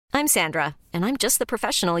I'm Sandra, and I'm just the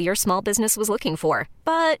professional your small business was looking for.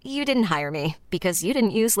 But you didn't hire me because you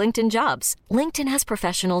didn't use LinkedIn Jobs. LinkedIn has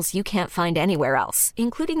professionals you can't find anywhere else,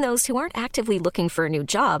 including those who aren't actively looking for a new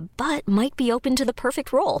job, but might be open to the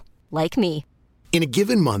perfect role, like me. In a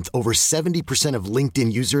given month, over 70% of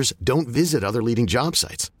LinkedIn users don't visit other leading job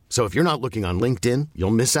sites. So if you're not looking on LinkedIn,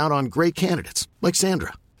 you'll miss out on great candidates like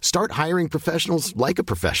Sandra. Start hiring professionals like a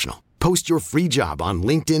professional. Post your free job on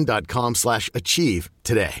linkedin.com/achieve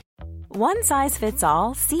today. One size fits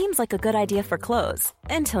all seems like a good idea for clothes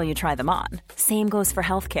until you try them on. Same goes for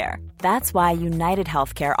healthcare. That's why United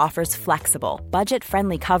Healthcare offers flexible,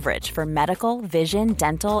 budget-friendly coverage for medical, vision,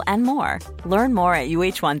 dental, and more. Learn more at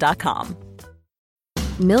uh1.com.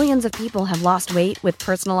 Millions of people have lost weight with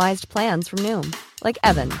personalized plans from Noom. Like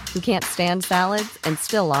Evan, who can't stand salads and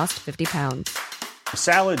still lost 50 pounds.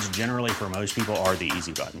 Salads generally for most people are the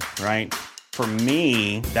easy button, right? For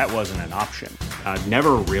me, that wasn't an option. I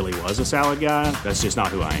never really was a salad guy. That's just not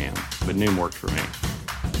who I am. But Noom worked for me.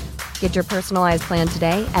 Get your personalized plan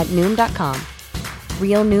today at Noom.com.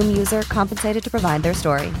 Real Noom user compensated to provide their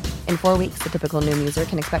story. In 4 weeks, the typical Noom user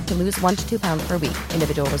can expect to lose 1 to 2 pounds per week.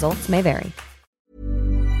 Individual results may vary.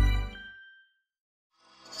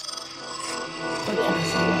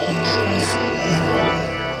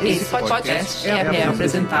 Esse podcast é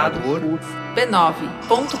apresentado por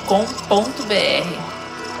b9.com.br.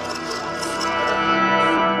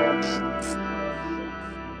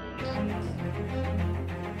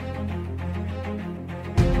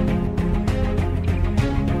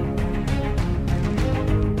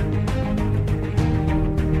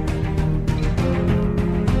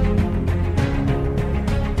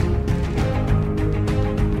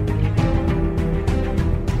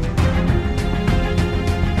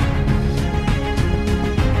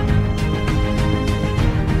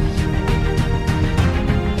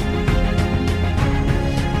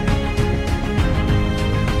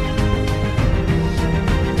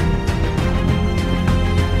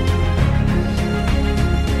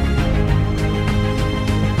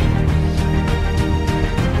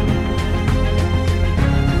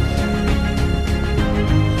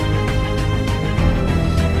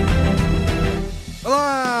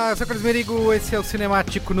 Merigo, esse é o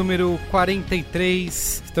Cinemático número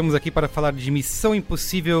 43. Estamos aqui para falar de Missão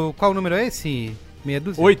Impossível. Qual número é esse? Meia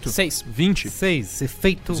dúzia? 8, 6, 20, 6,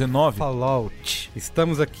 Efeito 19. Fallout.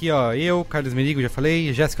 Estamos aqui, ó, eu, Carlos Merigo, já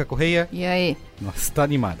falei, Jéssica Correia. E aí? Nossa, tá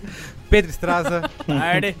animado. Pedro Estraza.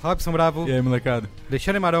 Tarde. Robson Bravo. E aí, molecada?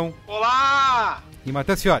 Alexandre Marão. Olá! E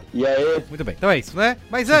Matheus Fiori. E aí? Muito bem, então é isso, né?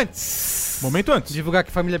 Mas antes... Momento antes. Divulgar que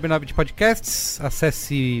a família B9 de podcasts,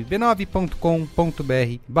 acesse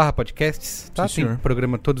b9.com.br/podcasts, tá? Sim, tem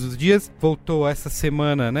programa todos os dias. Voltou essa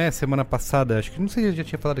semana, né? Semana passada, acho que não sei se eu já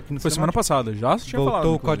tinha falado aqui no Foi semana passada, já tinha Voltou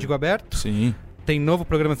falado. o Código Aberto. Sim. Tem novo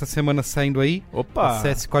programa essa semana saindo aí. Opa!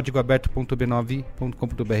 Acesse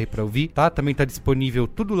códigoaberto.b9.com.br pra ouvir, tá? Também tá disponível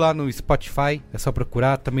tudo lá no Spotify. É só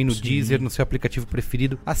procurar. Também no Deezer, no seu aplicativo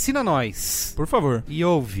preferido. Assina nós. Por favor. E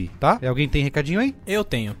ouve, tá? Alguém tem recadinho aí? Eu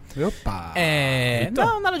tenho. Opa! Então.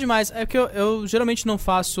 Não, nada demais. É que eu geralmente não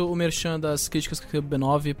faço o merchan das críticas que eu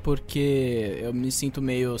B9 porque eu me sinto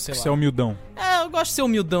meio, sei lá. Você é humildão. Eu gosto de ser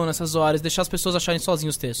humildão nessas horas, deixar as pessoas acharem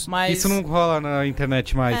sozinhos os textos. Mas... Isso não rola na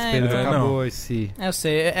internet mais, Pedro. Acabou não. esse... Eu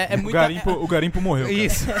sei, é muito... O garimpo morreu, cara.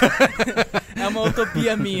 Isso. É uma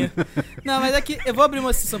utopia minha. Não, mas é que eu vou abrir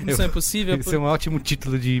uma sessão pro Missão Impossível. Isso é um ótimo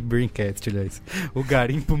título de Braincast, aliás. O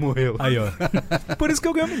garimpo morreu. Aí, ó. Por isso que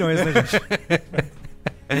eu ganho milhões, né, gente?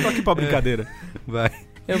 Tô aqui pra brincadeira. Vai.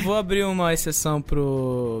 Eu vou abrir uma exceção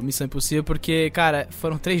pro Missão Impossível, porque, cara,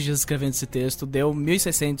 foram 3 dias escrevendo esse texto, deu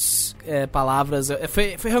 1.600 palavras.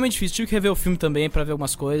 Foi realmente difícil, tive que rever o filme também pra ver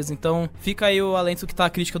algumas coisas. Então, fica aí o alento que tá a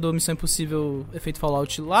crítica do Missão Impossível Efeito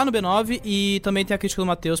Fallout lá no B9, e também tem a crítica do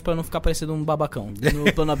Matheus pra não ficar parecendo um babacão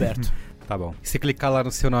no plano aberto. Tá bom. Se clicar lá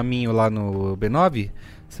no seu nominho lá no B9,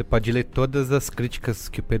 você pode ler todas as críticas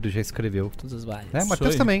que o Pedro já escreveu. Todas as várias. O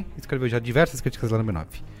Matheus também escreveu já diversas críticas lá no B9.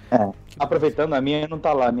 Aproveitando, a minha não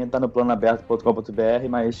tá lá, a minha tá no planoaberto.com.br,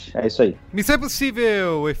 mas é isso aí. Missão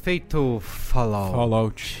Impossível, Efeito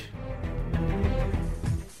Fallout.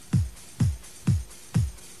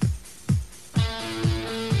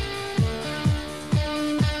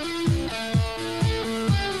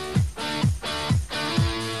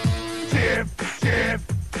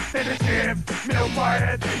 Meu pai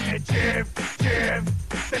é detetive,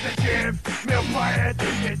 detetive. Meu pai é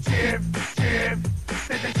detetive,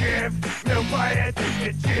 detetive. Meu pai é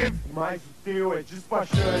detetive, mas o teu é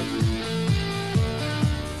despachante.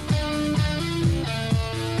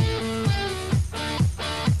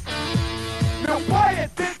 Meu pai é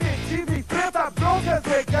detetive, enfrenta broncas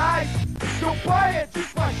legais. Meu pai é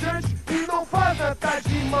despachante.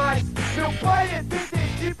 mais. Meu pai é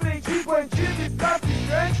detetive, prendi bandido e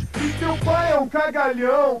traficante. E teu pai é um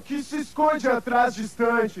cagalhão que se esconde atrás de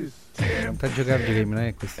estantes. Vontade de jogar videogame,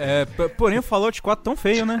 né, Chris? Porém o Fallout 4 tão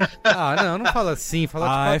feio, né? Não fala assim.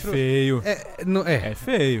 Fallout 4... é feio. É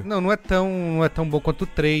feio. Não é tão bom quanto o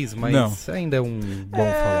 3, mas ainda é um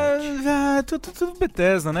bom Fallout. Tudo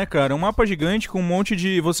Bethesda, né, cara? Um mapa gigante com um monte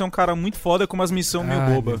de... Você é um cara muito foda com umas missões meio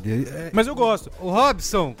boba. Mas eu gosto. O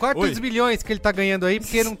Robson, corta os milhões que ele tá ganhando aí,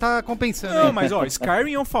 porque não tá compensando. Não, mas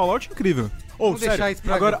Skyrim é um Fallout incrível. Vamos deixar isso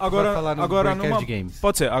pra agora numa, de games.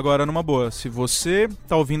 Pode ser, agora numa boa. Se você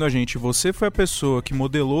tá ouvindo a gente, você foi a pessoa que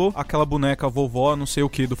modelou aquela boneca vovó, não sei o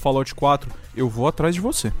que, do Fallout 4, eu vou atrás de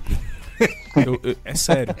você. É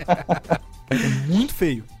sério. É muito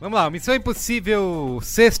feio. Vamos lá, Missão Impossível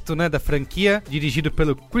 6º, né, da franquia, dirigido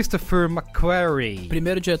pelo Christopher McQuarrie.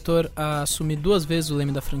 Primeiro diretor a assumir 2 vezes o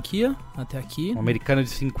leme da franquia, até aqui. Um americano de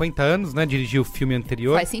 50 anos, né, dirigiu o filme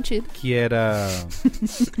anterior. Faz sentido. Que era...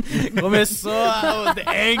 Começou o The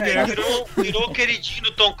Anger. Virou o queridinho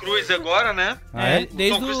do Tom Cruise agora, né?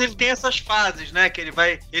 Desde o Tom Cruise ele tem essas fases, né, que ele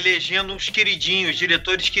vai elegendo uns queridinhos,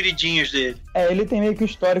 diretores queridinhos dele. Ele tem meio que um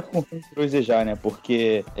histórico com o Tom Cruise já, né,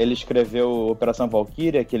 porque ele escreveu Operação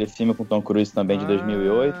Valkyria, aquele filme com Tom Cruise também de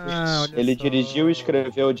 2008. Ele dirigiu e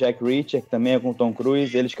escreveu Jack Reacher, que também é com Tom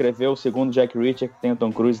Cruise. Ele escreveu o segundo Jack Reacher, que tem o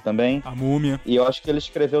Tom Cruise também. A Múmia. E eu acho que ele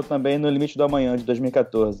escreveu também No Limite do Amanhã, de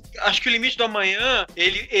 2014. Acho que o Limite do Amanhã,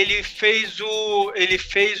 ele fez o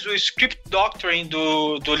script doctoring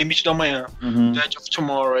do Limite do Amanhã, do Edge of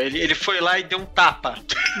Tomorrow. Ele foi lá e deu um tapa.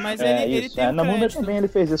 Mas ele tem o Na Múmia crédito. também ele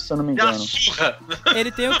fez isso, se eu não me engano.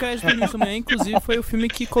 Ele tem o crédito do Limite do Amanhã, inclusive foi o filme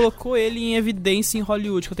que colocou ele em evidência em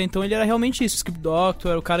Hollywood, que até então ele era realmente isso, script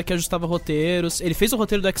doctor, era o cara que ajustava roteiros. Ele fez o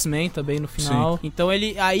roteiro do X-Men também no final. Sim. Então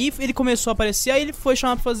aí ele começou a aparecer, aí ele foi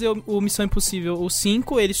chamado pra fazer o Missão Impossível, o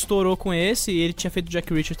 5, ele estourou com esse, ele tinha feito o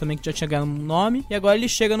Jack Reacher também, que já tinha ganhado um nome, e agora ele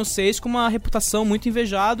chega no 6 com uma reputação muito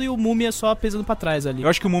invejado e o Múmia só pesando pra trás ali. Eu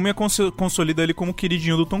acho que o Múmia consolida ele como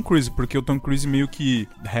queridinho do Tom Cruise, porque o Tom Cruise meio que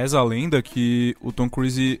reza a lenda que o Tom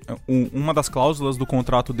Cruise, uma das cláusulas do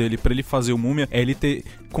contrato dele pra ele fazer o Múmia é ele ter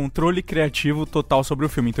controle criativo total sobre o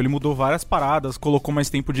filme. Então ele mudou várias paradas, colocou mais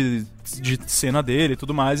tempo de cena dele e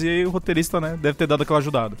tudo mais, e aí o roteirista, né, deve ter dado aquela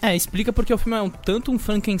ajudada. Explica porque o filme é tanto um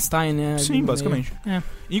Frankenstein, né? Sim, basicamente.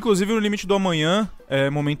 Inclusive, No Limite do Amanhã,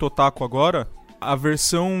 momento otaku agora, a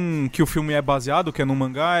versão que o filme é baseado, que é no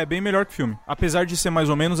mangá, é bem melhor que o filme. Apesar de ser mais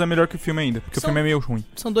ou menos, é melhor que o filme ainda, porque o filme é meio ruim.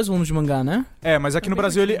 São 2 volumes de mangá, né? Mas aqui no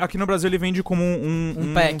Brasil ele vende como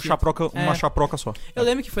um pack. Uma chaproca só. Eu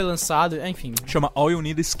lembro que foi lançado, enfim. Chama All You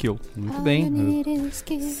Need Is Skill. Muito bem.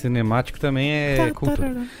 Cinemático também é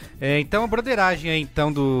cultura. Então a broderagem aí,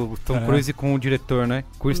 então, do Tom Cruise com o diretor, né?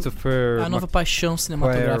 Christopher... A nova paixão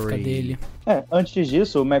cinematográfica dele. Antes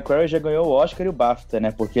disso, o McQuarrie já ganhou o Oscar e o BAFTA,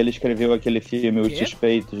 né? Porque ele escreveu aquele filme Os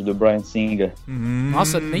Suspeitos, do Brian Singer.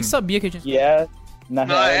 Nossa, nem sabia que a gente... E na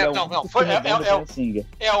real,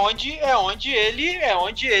 onde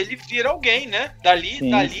ele vira alguém, né?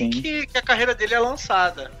 Dali sim. Que a carreira dele é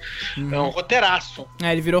lançada. É um roteiraço.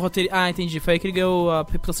 Ele virou roteirista. Entendi. Foi aí que ele ganhou a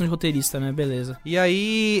reputação de roteirista, né? Beleza. E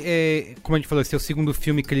aí, como a gente falou, esse é o segundo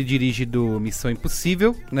filme que ele dirige do Missão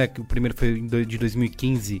Impossível, né? Que o primeiro foi de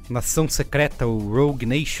 2015, Nação Secreta, o Rogue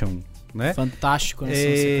Nation. Né? Fantástico, Nação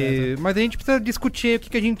Secreta. Mas a gente precisa discutir o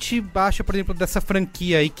que a gente acha, por exemplo, dessa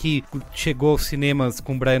franquia aí que chegou aos cinemas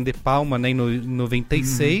com Brian De Palma, né, em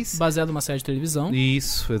 96. Baseado numa série de televisão.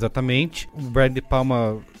 Isso, exatamente. O Brian De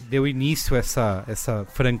Palma deu início a essa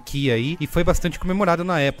franquia aí e foi bastante comemorado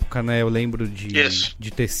na época, né? Eu lembro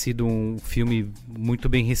de ter sido um filme muito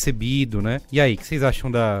bem recebido, né? E aí, o que vocês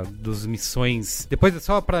acham dos Missões? Depois,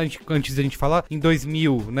 só antes da gente falar, em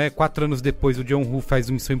 2000, né? 4 anos depois, o John Woo faz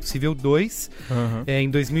o Missão Impossível 2. Em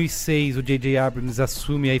 2006, o J.J. Abrams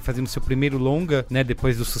assume aí fazendo seu primeiro longa, né?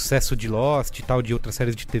 Depois do sucesso de Lost e tal, de outras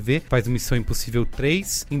séries de TV, faz o Missão Impossível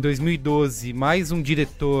 3. Em 2012, mais um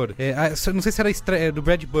diretor, não sei se era a estreia do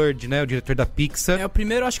Brad Bird, né? O diretor da Pixar. Acho que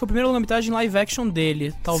é o primeiro longa-metragem live action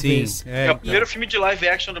dele, talvez. Sim, é o primeiro filme de live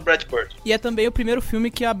action do Brad Bird. E é também o primeiro filme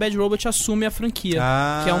que a Bad Robot assume a franquia,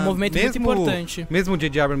 que é um movimento muito importante. Mesmo o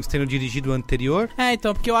J.J. Abrams tendo dirigido o anterior?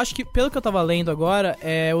 Então, porque eu acho que, pelo que eu tava lendo agora,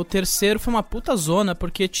 o terceiro foi uma puta zona,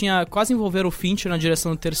 porque quase envolveram o Fincher na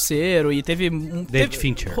direção do terceiro, e teve... David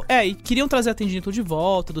Fincher. E queriam trazer a Tangent de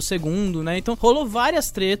volta, do segundo, né? Então, rolou várias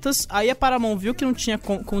tretas, aí a Paramount viu que não tinha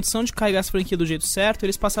condição de carregar essa franquia do jeito certo,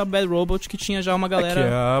 eles passaram a Bad Robot, que tinha já uma galera... Que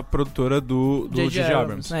é a produtora do J.J.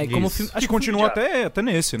 Abrams. É, como filme, que continua até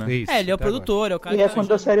nesse, né? Isso, ele é o produtor, é o cara... E é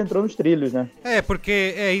quando a série entrou nos trilhos, né?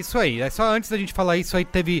 Porque é isso aí. É só antes da gente falar isso aí,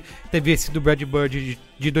 teve esse do Brad Bird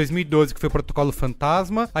de 2012, que foi o Protocolo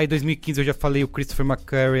Fantasma. Aí 2015 eu já falei, o Christopher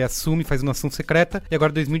McQuarrie assume, faz uma ação secreta. E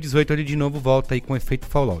agora 2018 ele de novo volta aí com o efeito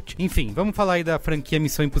Fallout. Enfim, vamos falar aí da franquia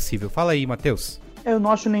Missão Impossível. Fala aí, Matheus. Eu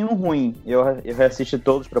não acho nenhum ruim. Eu reassisti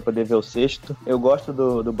todos pra poder ver o sexto. Eu gosto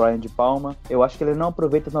do Brian De Palma. Eu acho que ele não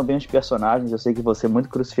aproveita tão bem os personagens. Eu sei que vou ser muito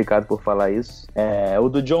crucificado por falar isso. O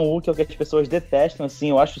do John Woo, que é o que as pessoas detestam,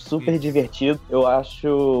 assim, eu acho super divertido. Eu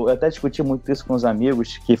até discuti muito isso com os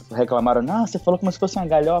amigos que reclamaram, você falou como se fosse uma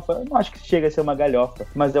galhofa. Eu não acho que chega a ser uma galhofa.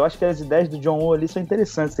 Mas eu acho que as ideias do John Woo ali são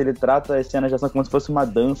interessantes. Ele trata as cenas de ação como se fosse uma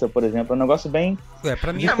dança, por exemplo. É um negócio bem...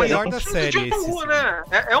 Pra mim é o melhor da série. É um Woo, né?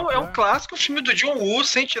 É um clássico filme do John Woo,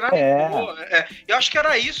 sem tirar eu acho que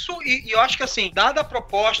era isso, e eu acho que assim, dada a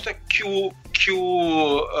proposta que o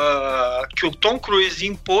Tom Cruise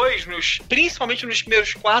impôs, principalmente nos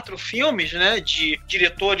primeiros 4 filmes, né, de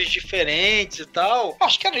diretores diferentes e tal,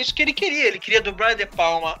 acho que era isso que ele queria. Ele queria do Brian De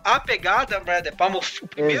Palma a pegada do Brian De Palma, o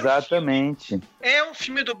primeiro Exatamente. Filme é um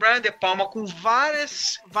filme do Brian De Palma com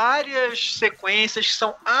várias sequências que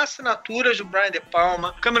são assinaturas do Brian De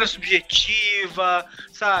Palma, câmera subjetiva,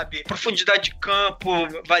 sabe, profundidade de campo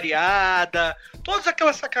variada, todas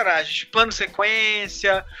aquelas sacanagens, plano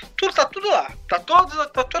sequência, tá tudo lá.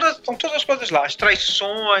 Estão todas as coisas lá, as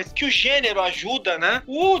traições, que o gênero ajuda, né?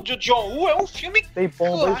 O de John Woo é um filme tem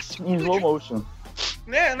pombas em slow motion.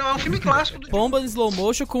 Né? Não, é um filme clássico do Bombas em slow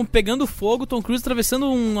motion, pegando fogo, Tom Cruise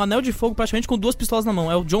atravessando um anel de fogo praticamente com 2 pistolas na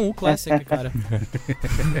mão. É o John Woo Classic, cara.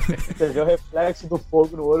 Você vê o reflexo do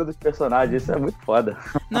fogo no olho dos personagens, isso é muito foda.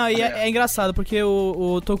 Não, e é engraçado, porque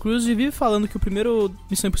o Tom Cruise vive falando que o primeiro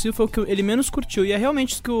Missão Impossível foi o que ele menos curtiu, e é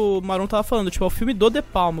realmente isso que o Maron tava falando, tipo, é o filme do De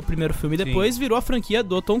Palma, o primeiro filme, e depois virou a franquia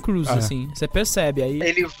do Tom Cruise, assim, você percebe aí.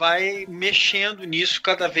 Ele vai mexendo nisso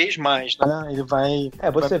cada vez mais, né? Ele vai...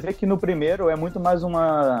 você vê que no primeiro é muito mais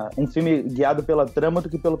um filme guiado pela trama do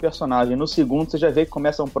que pelo personagem. No segundo, você já vê que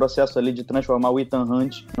começa um processo ali de transformar o Ethan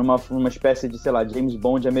Hunt numa espécie de, sei lá, James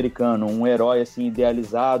Bond americano, um herói, assim,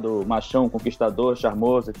 idealizado, machão, conquistador,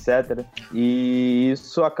 charmoso, etc. E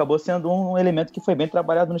isso acabou sendo um elemento que foi bem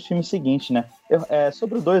trabalhado nos filmes seguintes, né?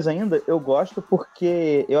 Sobre o 2 ainda, eu gosto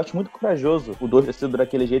porque eu acho muito corajoso o 2 ter sido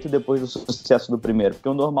daquele jeito depois do sucesso do primeiro. Porque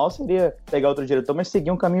o normal seria pegar outro diretor, mas seguir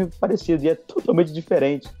um caminho parecido, e é totalmente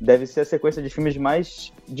diferente. Deve ser a sequência de filmes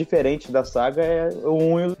mais diferentes da saga, o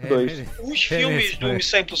 1 e o 2. Os filmes do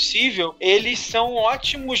Missão Impossível, eles são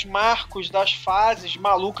ótimos marcos das fases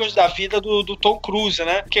malucas da vida do Tom Cruise,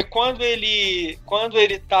 né? Porque quando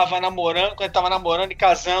ele tava namorando e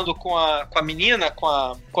casando com a menina, com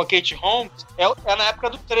a Kate Holmes, é na época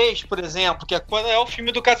do 3, por exemplo, que é quando é o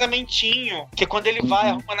filme do casamentinho, que é quando ele vai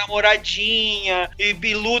arrumar uma namoradinha e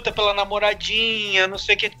luta pela namoradinha, não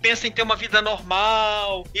sei o que, pensa em ter uma vida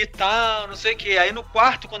normal e tal, não sei o que. Aí no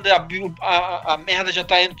quarto, quando a merda já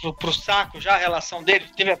tá indo pro saco, já a relação dele,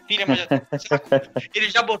 teve a filha, mas já tá pro saco, ele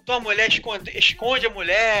já botou a mulher, esconde a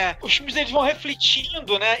mulher. Os filmes eles vão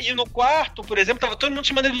refletindo, né? E no quarto, por exemplo, tava todo mundo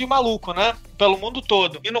chamando ele de maluco, né? Pelo mundo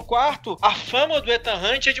todo. E no quarto, a fama do Ethan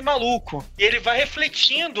Hunt é de maluco. E ele vai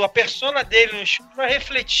refletindo, a persona dele nos filmes vai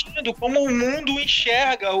refletindo como o mundo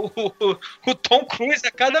enxerga o Tom Cruise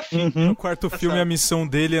a cada filme. No quarto filme, a missão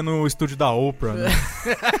dele é no estúdio da Oprah, né?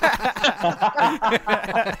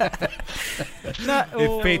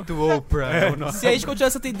 Efeito Oprah. Se a gente continuar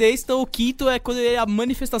essa tendência, então o quinto é quando é a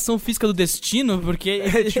manifestação física do destino, porque...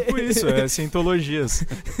 É tipo isso, cientologias.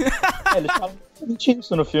 Eles falam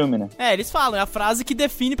isso no filme, né? Eles falam, é a frase que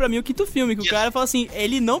define pra mim o quinto filme, que o cara fala assim,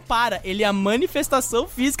 ele não para, ele é a manifestação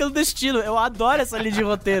física do destino. Eu adoro essa linha de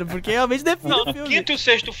roteiro, porque realmente define o filme. O quinto e o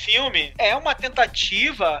sexto filme é uma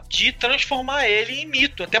tentativa de transformar ele em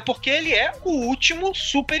mito, até porque ele é o último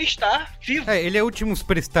superstar vivo. Ele é o último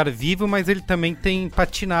superstar vivo, mas ele também tem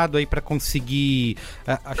patinado aí pra conseguir...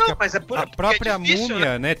 mas a própria difícil,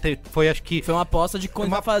 múmia, né? Foi uma aposta de quando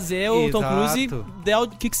vai fazer o Tom Cruise der o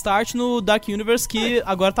kickstart no Dark Universe, que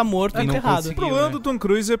agora tá morto e enterrado. O problema do Tom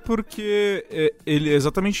Cruise é porque ele é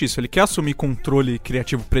exatamente isso. Ele quer assumir controle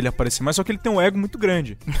criativo pra ele aparecer, mas só que ele tem um ego muito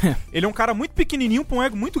grande. Ele é um cara muito pequenininho pra um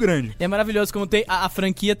ego muito grande. É maravilhoso como tem a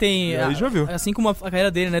franquia tem... já viu. Assim como a carreira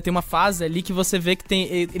dele, né? Tem uma fase ali que você vê que tem...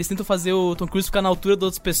 Eles tentam fazer o Tom Cruise ficar na altura de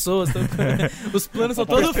outras pessoas. Então, os planos são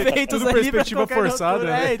todos feitos ali perspectiva forçada,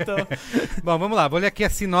 né? Então. Bom, vamos lá. Vou ler aqui a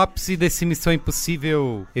sinopse desse Missão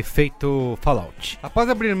Impossível efeito Fallout. Após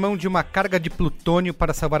abrir mão de uma carga de plutônio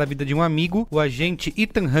para salvar a vida de um amigo, o agente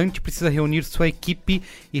Ethan Hunt precisa reunir sua equipe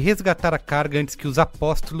e resgatar a carga antes que os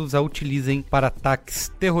apóstolos a utilizem para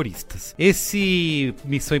ataques terroristas. Esse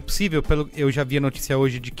Missão Impossível, eu já vi a notícia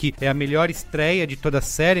hoje de que é a melhor estreia de toda a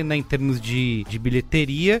série, né, em termos de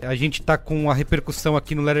bilheteria. A gente tá com a repercussão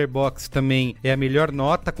aqui no Letterboxd também, é a melhor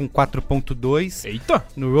nota, com 4.2. Eita!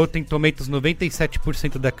 No Rotten Tomatoes,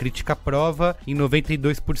 97% da crítica aprova e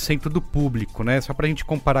 92% do público, né? Só pra gente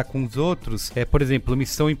comparar com os outros, por exemplo,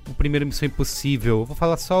 o primeiro Missão Impossível, vou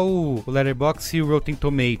falar só o Letterboxd e o Rotten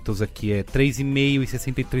Tomatoes aqui, 3,5% e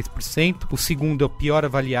 63%. O segundo é o pior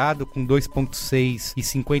avaliado, com 2,6% e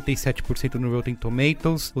 57% no Rotten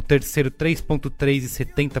Tomatoes. O terceiro, 3,3% e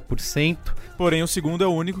 70%. Porém, o segundo é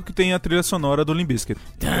o único que tem a trilha sonora do Limp Bizkit.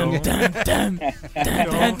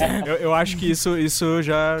 Eu acho que isso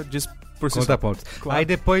já diz por si conta pontos. Claro. Aí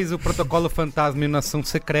depois o Protocolo Fantasma e Nação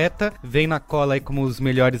Secreta vem na cola aí como os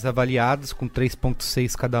melhores avaliados, com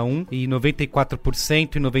 3,6 cada um, e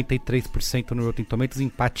 94% e 93% no Rotten Tomatoes,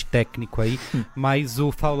 empate técnico aí. Mas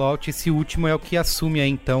o Fallout, esse último, é o que assume aí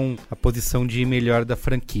então a posição de melhor da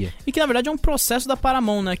franquia. E que na verdade é um processo da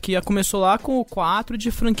Paramount, né, que começou lá com o 4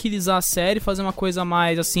 de franquilizar a série, fazer uma coisa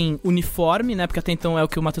mais assim, uniforme, né, porque até então é o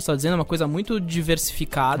que o Matheus tá dizendo, é uma coisa muito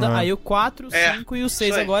diversificada. Aí o 4, o 5 e o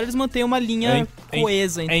 6 agora eles mantêm uma linha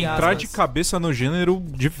coesa, entre aspas. Entrar de cabeça no gênero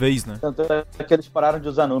de vez, né? Tanto é que eles pararam de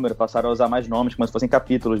usar número, passaram a usar mais nomes, como se fossem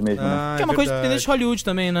capítulos mesmo, né? Que é uma coisa que tem de Hollywood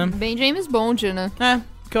também, né? Bem James Bond, né?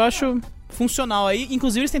 Que eu acho funcional aí.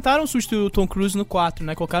 Inclusive, eles tentaram substituir o Tom Cruise no 4,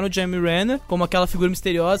 né? Colocaram o Jeremy Renner como aquela figura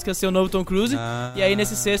misteriosa que ia ser o novo Tom Cruise. E aí,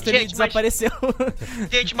 nesse sexto, ele desapareceu.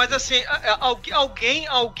 Gente, mas assim,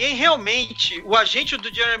 alguém realmente... O agente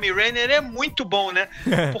do Jeremy Renner é muito bom, né?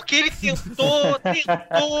 Porque ele tentou.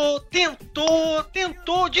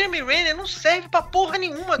 O Jeremy Renner não serve pra porra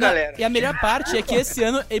nenhuma, galera. E a melhor parte é que esse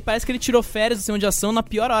ano, ele parece que ele tirou férias do cinema de ação na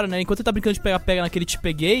pior hora, né? Enquanto ele tá brincando de pega-pega naquele Te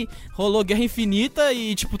Peguei, rolou Guerra Infinita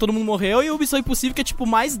e, tipo, todo mundo morreu. E o Missão Impossível, que é, tipo, o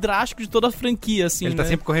mais drástico de toda a franquia, assim, ele tá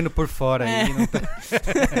sempre correndo por fora aí. Não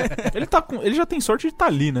tá... ele já tem sorte de estar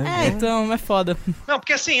ali, né? Então, é foda. Não,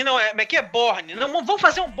 porque assim, que é Bourne. Não, vamos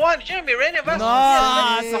fazer um Bourne. Jeremy Renner vai...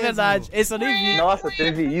 Nossa, é verdade. Esse eu nem vi. Nossa,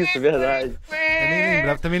 teve isso, verdade. Eu nem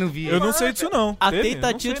lembrava, também não vi. Eu não sei disso, não. A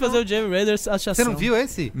tentativa de fazer o Jeremy Renner achação. Você não viu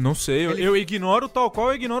esse? Não sei. Eu ignoro tal qual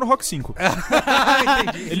eu ignoro o Rock 5.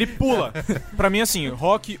 Entendi. Ele pula. Pra mim, assim,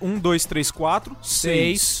 Rock 1, 2, 3, 4,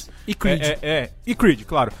 6... E Creed. E Creed,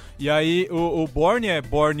 claro. E aí o Bourne é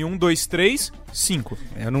Bourne 1, 2, 3, 5.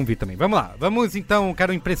 Eu não vi também. Vamos lá. Vamos então,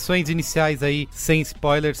 quero impressões iniciais aí, sem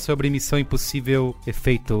spoilers, sobre Missão Impossível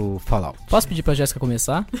Efeito Fallout. Posso pedir pra Jéssica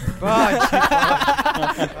começar? Pode.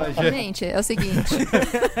 Gente, é o seguinte...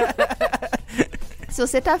 Se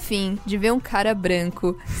você tá afim de ver um cara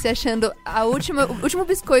branco se achando o último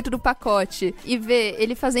biscoito do pacote e ver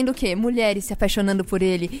ele fazendo o quê? Mulheres se apaixonando por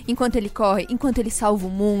ele enquanto ele corre, enquanto ele salva o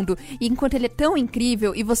mundo, e enquanto ele é tão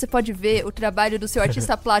incrível e você pode ver o trabalho do seu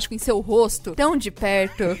artista plástico em seu rosto tão de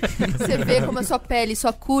perto, você vê como a sua pele,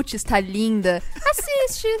 sua cutis tá linda.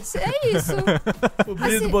 Assiste, é isso. O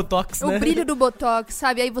brilho do Botox, né? O brilho do Botox,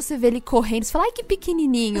 sabe? Aí você vê ele correndo, você fala, ai que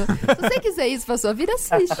pequenininho. Se você quiser isso pra sua vida,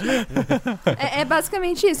 assiste. É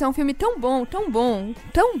basicamente isso, é um filme tão bom,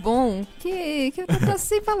 que eu tô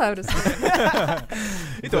sem palavras.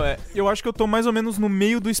 Então, eu acho que eu tô mais ou menos no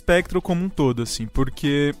meio do espectro como um todo, assim,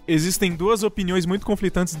 porque existem duas opiniões muito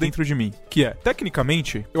conflitantes dentro de mim, que é,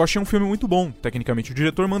 tecnicamente, eu achei um filme muito bom, tecnicamente, o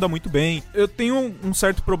diretor manda muito bem, eu tenho um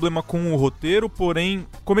certo problema com o roteiro, porém,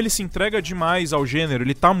 como ele se entrega demais ao gênero,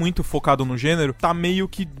 ele tá muito focado no gênero, tá meio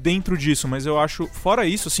que dentro disso, mas eu acho, fora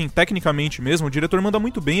isso, assim, tecnicamente mesmo, o diretor manda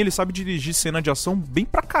muito bem, ele sabe dirigir cena de ação bem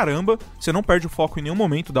pra caramba, você não perde o foco em nenhum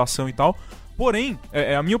momento da ação e tal. Porém,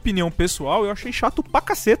 a minha opinião pessoal, eu achei chato pra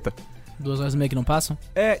caceta. 2 horas e meia que não passam?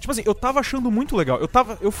 Tipo assim, eu tava achando muito legal.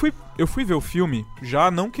 Eu fui ver o filme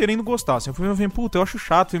já não querendo gostar. Assim, eu fui ver, puta, eu acho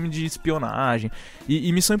chato filme de espionagem.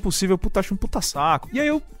 E Missão Impossível, puta, acho um puta saco. E aí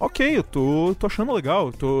eu tô achando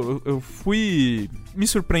legal. Eu fui me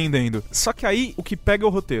surpreendendo. Só que aí, o que pega é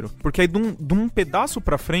o roteiro. Porque aí, de um pedaço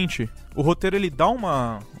pra frente, o roteiro, ele dá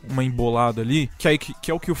uma embolada ali, que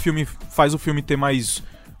é o que o filme faz o filme ter mais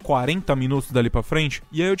 40 minutos dali pra frente.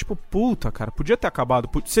 E aí eu tipo, puta, cara, podia ter acabado.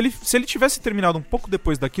 Se ele tivesse terminado um pouco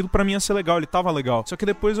depois daquilo, pra mim ia ser legal, ele tava legal. Só que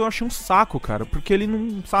depois eu achei um saco, cara, porque ele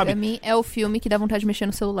não, sabe... Pra mim é o filme que dá vontade de mexer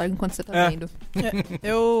no celular enquanto você tá vendo.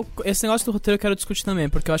 Esse negócio do roteiro eu quero discutir também,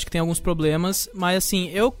 porque eu acho que tem alguns problemas, mas assim,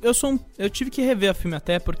 eu tive que rever o filme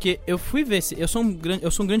até, porque eu fui ver eu sou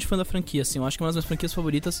um grande fã da franquia, assim, eu acho que é uma das minhas franquias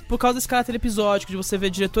favoritas, por causa desse caráter episódico, de você ver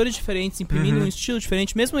diretores diferentes imprimindo um estilo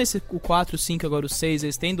diferente, mesmo esse, o 4, o 5, agora o 6,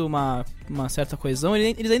 eles têm mantendo uma certa coesão,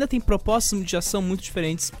 eles ainda têm propostas de ação muito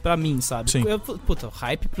diferentes pra mim, sabe? Sim. Puta,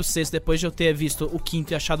 hype pro sexto, depois de eu ter visto o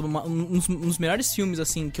quinto e achado um dos melhores filmes,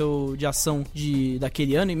 assim, de ação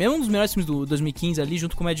daquele ano, e mesmo um dos melhores filmes do 2015 ali,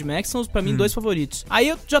 junto com o Mad Max, são pra mim 2 favoritos. Aí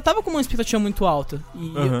eu já tava com uma expectativa muito alta,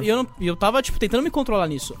 e eu tava, tipo, tentando me controlar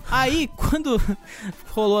nisso. Aí, quando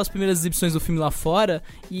rolou as primeiras exibições do filme lá fora,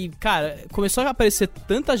 e, cara, começou a aparecer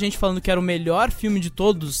tanta gente falando que era o melhor filme de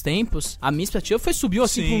todos os tempos, a minha expectativa subiu,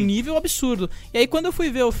 assim, pra um nível absurdo. E aí, quando eu fui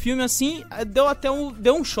ver o filme, assim,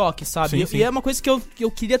 deu um choque, sabe? Sim. E é uma coisa que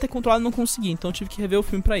eu queria ter controlado e não consegui, então eu tive que rever o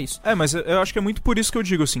filme pra isso. Mas eu acho que é muito por isso que eu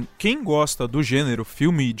digo, assim, quem gosta do gênero,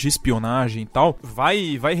 filme de espionagem e tal,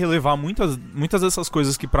 vai relevar muitas dessas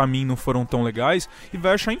coisas que pra mim não foram tão legais e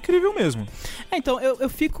vai achar incrível mesmo. Então, eu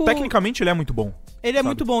fico... Tecnicamente, ele é muito bom. Ele é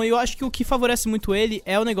muito bom, e eu acho que o que favorece muito ele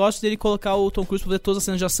é o negócio dele colocar o Tom Cruise pra fazer todas as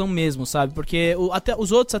cenas de ação mesmo, sabe? Porque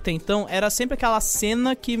os outros até então, era sempre aquela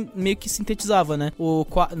cena que meio que sintetizava, né?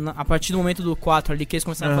 A partir do momento do 4 ali, que eles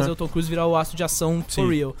começaram a fazer o Tom Cruise virar o astro de ação for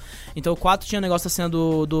real. Então o 4 tinha o negócio da cena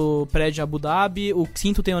do prédio Abu Dhabi, o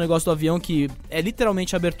 5 tem o negócio do avião, que é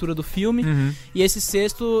literalmente a abertura do filme, e esse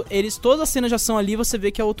sexto, todas as cenas de ação ali, você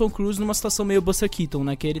vê que é o Tom Cruise numa situação meio Buster Keaton,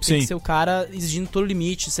 né? Que ele tem que ser o cara exigindo todo o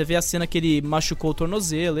limite, você vê a cena que ele machucou o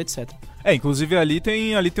tornozelo, etc. Inclusive ali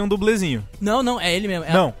tem um dublezinho. Não, é ele mesmo.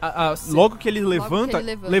 Logo que ele levanta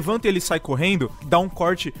e ele sai correndo, dá um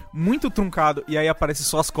corte muito truncado e aí aparece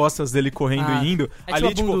só as costas dele correndo e indo. É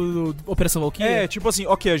ali, tipo do Operação Valkyria? Tipo assim,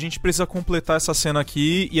 ok, a gente precisa completar essa cena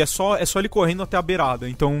aqui e é só ele correndo até a beirada,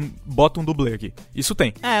 então bota um dublê aqui. Isso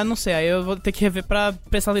tem. Eu não sei, aí eu vou ter que rever pra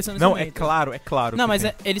prestar atenção nesse momento. É claro. Não, mas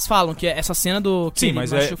eles falam que essa cena do... Sim,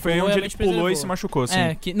 mas foi onde ele pulou e se machucou, sim.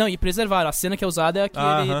 E preservaram. A cena que é usada é a que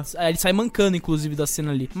ele sai mancando, inclusive, da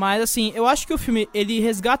cena ali. Mas, assim, eu acho que o filme, ele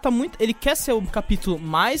resgata muito... Ele quer ser o capítulo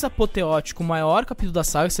mais apoteótico, o maior capítulo da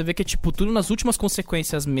saga. Você vê que é, tipo, tudo nas últimas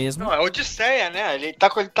consequências mesmo. Não, é Odisseia, né? Ele tá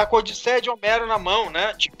com a Odisseia de Homero na mão,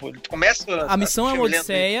 né? Tipo, ele começa... A missão é uma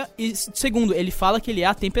Odisseia e, segundo, ele fala que ele é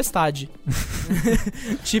a tempestade.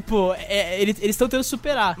 Tipo, eles estão tentando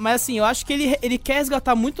superar. Mas, assim, eu acho que ele quer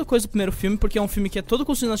resgatar muita coisa do primeiro filme, porque é um filme que é todo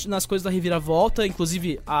construído nas coisas da reviravolta.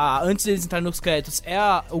 Inclusive, antes deles entrarem nos créditos,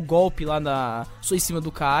 o golpe lá em cima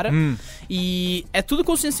do cara. E é tudo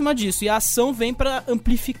construído em cima disso. E a ação vem pra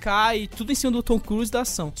amplificar e tudo em cima do Tom Cruise da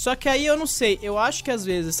ação. Só que aí eu não sei, eu acho que às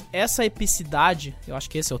vezes essa epicidade, eu acho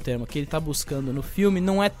que esse é o termo que ele tá buscando no filme,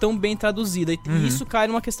 não é tão bem traduzida. E isso cai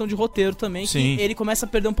numa questão de roteiro também, que ele começa a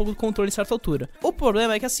perder um pouco do controle em certa altura. O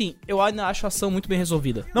problema é que, assim, eu ainda acho a ação muito bem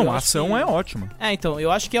resolvida. Não, a ação é ótima. Então,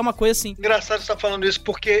 eu acho que é uma coisa assim... Engraçado você tá falando isso,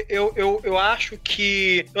 porque eu acho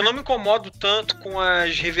que eu não me incomodo tanto com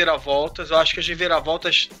as reviravoltas. Eu acho que as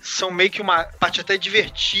reviravoltas são meio que uma parte até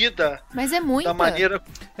divertida. Mas é muita. Da maneira...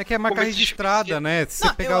 É que é marca registrada, né? Se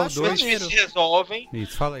você pegar o 2... Eles se resolvem.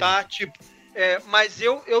 Isso, fala aí. Tá, tipo... mas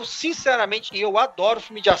eu sinceramente, e eu adoro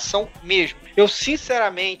filme de ação mesmo. Eu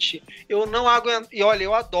sinceramente, eu não aguento. E olha,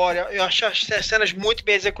 eu adoro. Eu acho as cenas muito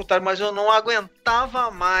bem executadas, mas eu não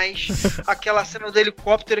aguentava mais aquela cena do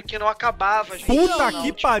helicóptero que não acabava, gente. Puta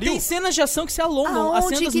que pariu! Tem cenas de ação que se alongam. A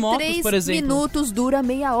cena das motos, por exemplo. 3 minutos dura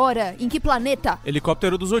meia hora. Em que planeta?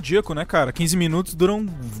 Helicóptero do Zodíaco, né, cara? 15 minutos duram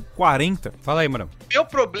 40. Fala aí, Marão. Meu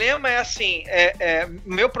problema é assim,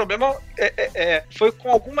 meu problema foi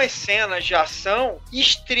com algumas cenas de ação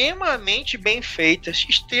extremamente bem feitas,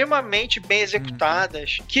 extremamente bem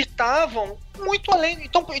executadas, que estavam muito além.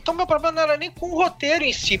 Então meu problema não era nem com o roteiro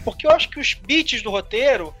em si, porque eu acho que os beats do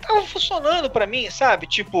roteiro estavam funcionando pra mim, sabe?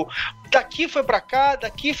 Tipo, daqui foi pra cá,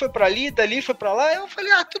 daqui foi pra ali, dali foi pra lá. Eu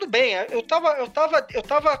falei, tudo bem. Eu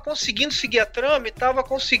tava conseguindo seguir a trama e tava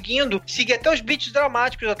conseguindo seguir até os beats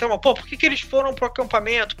dramáticos da trama. Pô, por que eles foram pro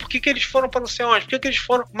acampamento? Por que eles foram pra não sei onde? Por que eles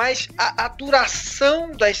foram... Mas a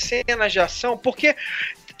duração das cenas de ação, porque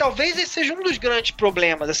talvez esse seja um dos grandes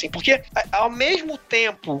problemas, assim, porque ao mesmo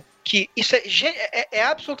tempo que isso é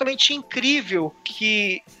absolutamente incrível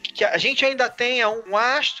que a gente ainda tenha um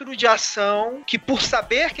astro de ação que, por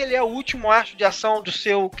saber que ele é o último astro de ação do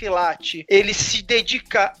seu quilate, ele se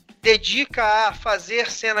dedica a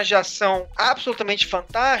fazer cenas de ação absolutamente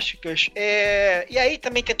fantásticas. E aí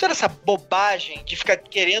também tem toda essa bobagem de ficar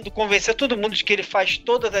querendo convencer todo mundo de que ele faz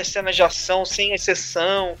todas as cenas de ação sem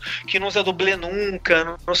exceção, que não usa dublê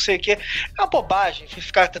nunca, não sei o que. É uma bobagem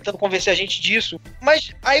ficar tentando convencer a gente disso.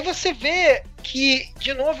 Mas aí você vê que,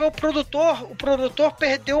 de novo, o produtor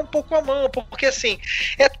perdeu um pouco a mão, porque assim,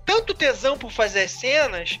 é tanto tesão por fazer as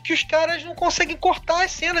cenas que os caras não conseguem cortar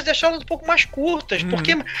as cenas, deixá-las um pouco mais curtas,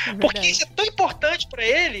 porque isso é tão importante pra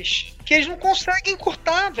eles que eles não conseguem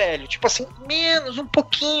cortar, velho. Tipo assim, menos, um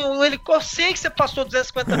pouquinho, eu sei que você passou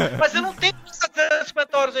 250, mas eu não tenho essa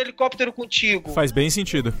 350 horas no helicóptero contigo. Faz bem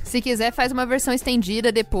sentido. Se quiser, faz uma versão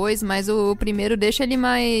estendida depois, mas o primeiro deixa ele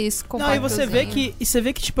mais compacto. Não, e você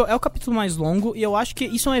vê que, tipo, é o capítulo mais longo, e eu acho que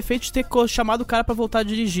isso é um efeito de ter chamado o cara pra voltar a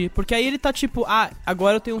dirigir. Porque aí ele tá tipo,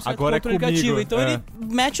 agora eu tenho um certo controle criativo. Então ele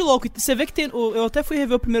mete louco. E você vê que tem. Eu até fui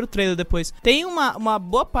rever o primeiro trailer depois. Tem uma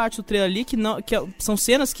boa parte do trailer ali que são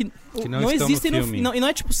cenas que não existem no filme. E não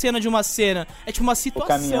é tipo cena de uma cena, é tipo uma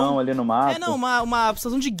situação. O caminhão ali no mato. Uma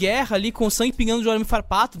situação de guerra ali, com sangue pingando de arame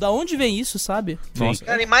farpato. Da onde vem isso, sabe? Nossa.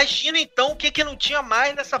 Cara, imagina então o que não tinha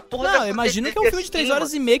mais nessa porra. Não, imagina que é um filme de 3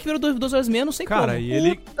 horas e meia que virou 2 horas e meia, não sei como. Cara, e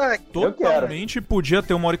ele totalmente podia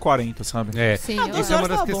ter 1h40, sabe? Sim, isso é uma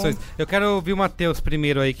das questões. Eu quero ouvir o Matheus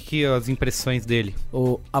primeiro aí, as impressões dele.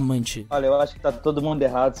 O amante. Olha, eu acho que tá todo mundo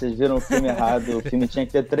errado, vocês viram o filme errado. O filme tinha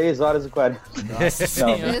que ter 3 horas e 40. Nossa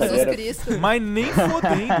Senhora. Jesus Cristo. Mas nem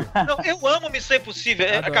fodendo. Não, eu amo Missão Impossível.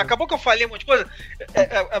 Acabou que eu falei um monte de coisa.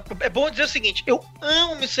 É bom dizer o seguinte: eu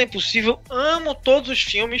amo Missão Impossível, amo todos os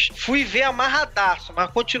filmes. Fui ver amarradaço, mas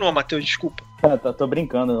continua, Matheus, desculpa. Tô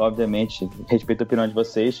brincando, obviamente, respeito a opinião de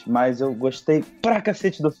vocês, mas eu gostei pra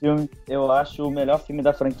cacete do filme. Eu acho o melhor filme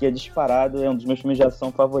da franquia disparado, é um dos meus filmes de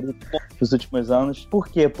ação favoritos dos últimos anos. Por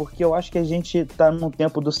quê? Porque eu acho que a gente tá num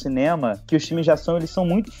tempo do cinema que os filmes de ação, eles são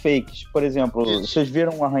muito fakes. Por exemplo, vocês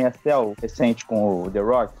viram um Arranha-Céu recente com o The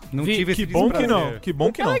Rock? Não tive esse bom que não. Que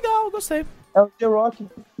bom que não. Legal, gostei. É o The Rock.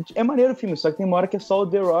 É maneiro o filme, só que tem uma hora que é só o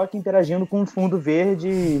The Rock interagindo com um fundo verde,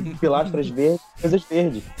 pilastras verdes, coisas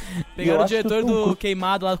verdes. Pegaram o diretor do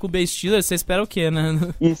Queimado lá com o Ben Stiller, você espera o quê, né?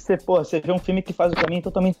 E você vê um filme que faz o caminho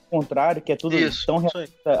totalmente contrário, que é tudo tão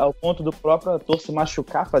realista, ao ponto do próprio ator se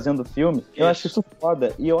machucar fazendo o filme. Eu acho isso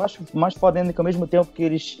foda. E eu acho mais foda ainda que ao mesmo tempo que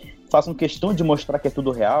eles façam questão de mostrar que é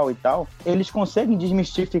tudo real e tal, eles conseguem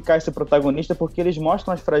desmistificar esse protagonista porque eles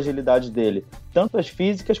mostram as fragilidades dele, tanto as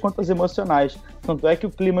físicas quanto as emocionais. Tanto é que o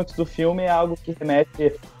clímax do filme é algo que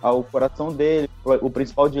remete ao coração dele, o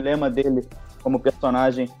principal dilema dele como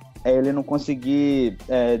personagem é ele não conseguir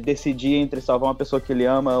decidir entre salvar uma pessoa que ele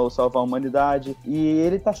ama ou salvar a humanidade. E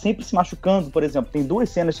ele tá sempre se machucando, por exemplo. Tem 2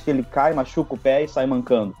 cenas que ele cai, machuca o pé e sai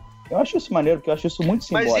mancando. Eu acho isso maneiro, porque eu acho isso muito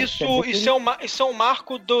simbólico. Mas isso é um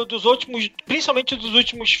marco dos últimos, principalmente dos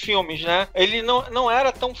últimos filmes, né? Ele não era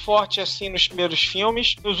tão forte assim nos primeiros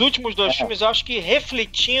filmes. Nos últimos 2 filmes, eu acho que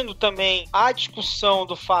refletindo também a discussão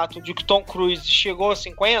do fato de que Tom Cruise chegou a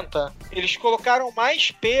 50, eles colocaram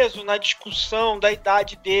mais peso na discussão da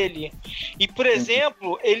idade dele. E, por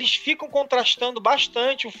exemplo, eles ficam contrastando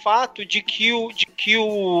bastante o fato de que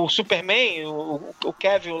o Superman, o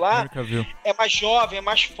Cavill lá, é mais jovem, é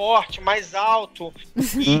mais forte, mais alto,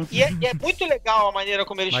 e é muito legal a maneira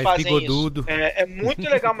como eles fazem bigodudo. Isso. É muito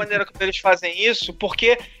legal a maneira como eles fazem isso,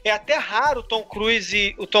 porque é até raro o Tom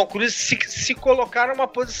Cruise se colocar numa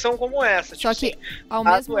posição como essa. Só tipo que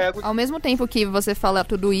assim, ao mesmo tempo que você fala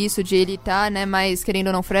tudo isso de ele estar, né, mais querendo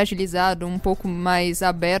ou não fragilizado, um pouco mais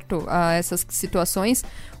aberto a essas situações,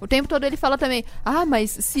 o tempo todo ele fala também,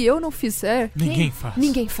 mas se eu não fizer,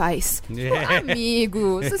 ninguém faz.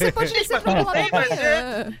 Amigo, você pode descer pra lá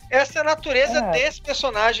amanhã. Essa é a natureza desse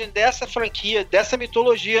personagem, dessa franquia, dessa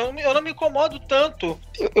mitologia. Eu não me incomodo tanto.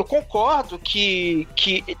 Eu concordo que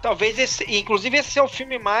talvez inclusive esse é o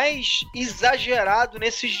filme mais exagerado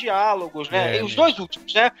nesses diálogos, né? Os 2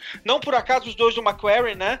 últimos, né? Não por acaso os 2 do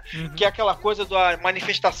McQuarrie, né? Que é aquela coisa da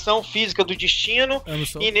manifestação física do destino.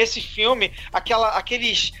 E nesse filme,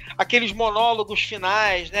 aqueles monólogos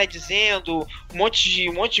finais, né? Dizendo um monte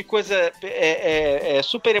de coisa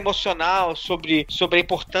super emocional sobre a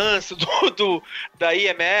importância da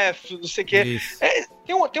IMF, não sei o que.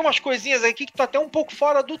 Tem umas coisinhas aqui que tá até um pouco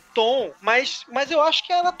fora do tom, mas eu acho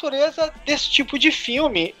que é a natureza desse tipo de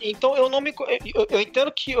filme. Então eu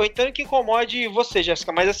entendo que incomode você,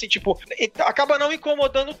 Jéssica, mas assim, tipo, acaba não me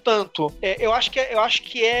incomodando tanto. Eu acho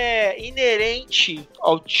que é inerente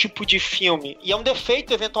ao tipo de filme. E é um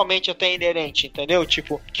defeito, eventualmente, até inerente, entendeu?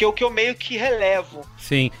 Tipo, que eu meio que relevo.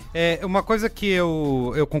 Sim. Uma coisa que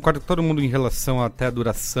eu concordo com todo mundo em relação até a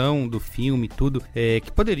duração do filme e tudo,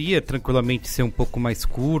 que poderia tranquilamente ser um pouco mais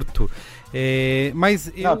curto,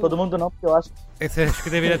 mas Não, todo mundo não, porque eu acho que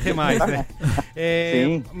deveria ter mais, né?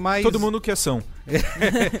 Sim. Mas todo mundo quer ação.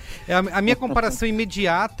 A minha comparação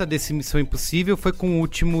imediata desse Missão Impossível foi com o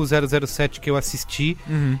último 007 que eu assisti,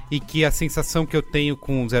 e que a sensação que eu tenho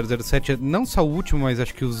com o 007, não só o último, mas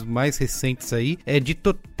acho que os mais recentes aí, é de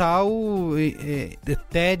total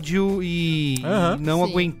tédio e não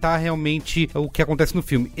aguentar realmente o que acontece no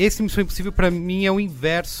filme. Esse Missão Impossível pra mim é o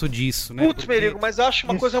inverso disso, né? Putz, Merigo, mas eu acho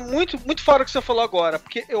uma coisa muito, muito fora do que você falou agora,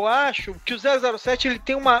 porque eu acho que o 007 ele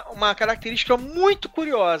tem uma característica muito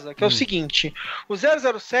curiosa, que é o seguinte: O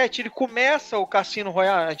 007, ele começa o Cassino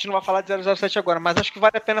Royale, a gente não vai falar de 007 agora, mas acho que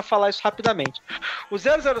vale a pena falar isso rapidamente. O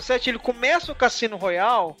 007, ele começa o Cassino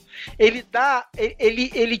Royale,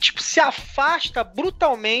 ele tipo, se afasta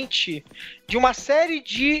brutalmente de uma série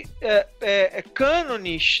de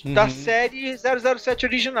cânones da série 007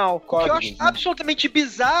 original. O que eu acho absolutamente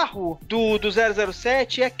bizarro do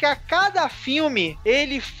 007 é que a cada filme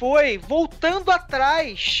ele foi voltando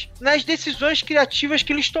atrás nas decisões criativas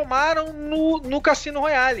que eles tomaram no Cassino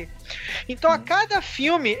Royale. Então a cada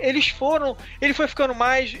filme ele foi ficando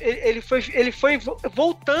mais, ele foi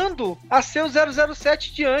voltando a ser o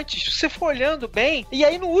 007 de antes. Se você for olhando bem, e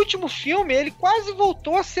aí no último filme ele quase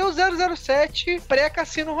voltou a ser o 007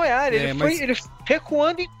 pré-Cassino Royale. Ele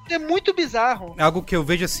recuando, e é muito bizarro. Algo que eu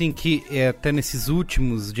vejo assim, que até nesses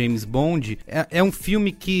últimos James Bond, é um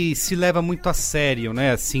filme que se leva muito a sério,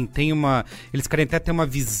 né? Assim, eles querem até ter uma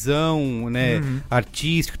visão, né,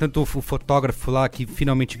 artística, tanto o fotógrafo lá que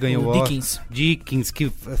finalmente ganhou o Dickens, que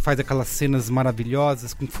faz aquelas cenas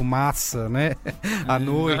maravilhosas com fumaça, né? À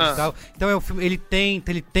noite e tal. Então é um filme, ele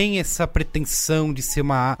tem essa pretensão de ser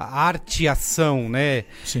uma arte e ação, né?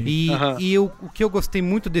 Sim. E o que eu gostei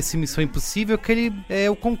muito desse Missão Impossível é que ele é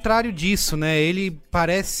o contrário disso, né? Ele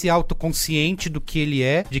parece autoconsciente do que ele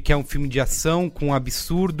é, de que é um filme de ação com um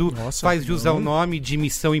absurdo, faz jus ao nome de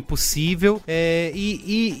Missão Impossível,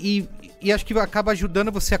 e acho que acaba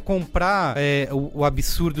ajudando você a comprar o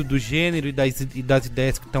absurdo do gênero e das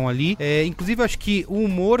ideias que estão ali. Inclusive, acho que o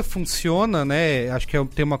humor funciona, né? Acho que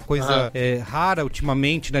tem uma coisa rara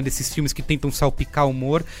ultimamente, né? Desses filmes que tentam salpicar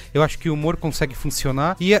humor. Eu acho que o humor consegue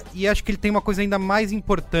funcionar. E acho que ele tem uma coisa ainda mais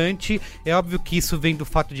importante. É óbvio que isso vem do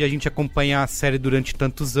fato de a gente acompanhar a série durante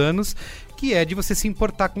tantos anos, que é de você se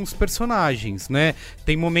importar com os personagens, né?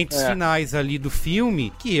 Tem momentos finais ali do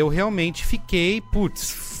filme que eu realmente fiquei,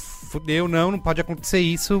 fudeu, não pode acontecer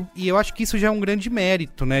isso. E eu acho que isso já é um grande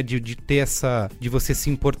mérito, né? De ter de você se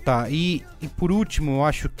importar. E por último, eu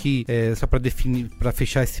acho que, só pra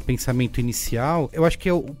fechar esse pensamento inicial, eu acho que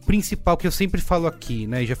é o principal que eu sempre falo aqui,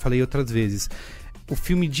 né? E já falei outras vezes. O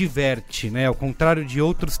filme diverte, né? Ao contrário de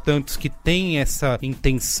outros tantos que tem essa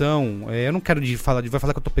intenção. Eu não quero vai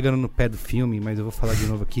falar que eu tô pegando no pé do filme, mas eu vou falar de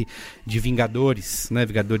novo aqui de Vingadores, né?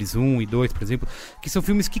 Vingadores 1 e 2, por exemplo, que são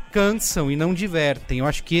filmes que cansam e não divertem. Eu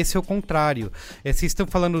acho que esse é o contrário. Vocês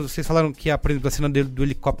falaram que, por exemplo, a cena do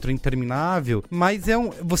helicóptero é interminável, mas é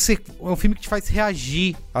um filme que te faz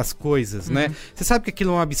reagir às coisas, né? Você sabe que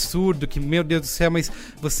aquilo é um absurdo, que, meu Deus do céu, mas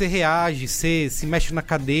você reage, você se mexe na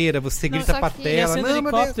cadeira, você grita pra tela. No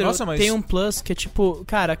helicóptero tem um plus que é tipo,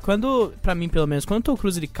 cara, pra mim pelo menos, quando o Tom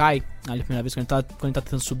Cruise ele cai, ali a primeira vez quando ele tá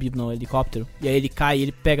tentando subir no helicóptero, e aí ele cai e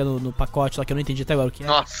ele pega no pacote lá, que eu não entendi até agora o que é.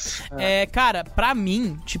 Nossa. Cara, pra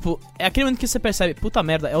mim, tipo, é aquele momento que você percebe, puta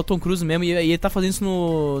merda, é o Tom Cruise mesmo, e ele tá fazendo isso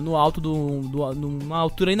no alto numa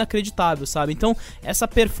altura inacreditável, sabe? Então, essa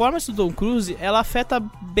performance do Tom Cruise, ela afeta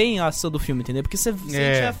bem a ação do filme, entendeu? Porque você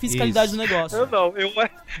sente a fiscalidade do negócio.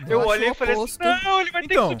 Eu olhei e falei assim, não, ele vai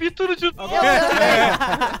ter que subir tudo de novo.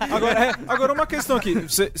 Agora uma questão aqui.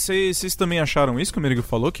 Vocês também acharam isso que o Merigo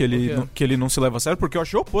falou? Que ele não se leva a sério? Porque eu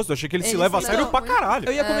achei o oposto. Eu achei que ele se leva a sério pra caralho.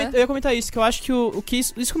 Eu ia comentar isso, que eu acho que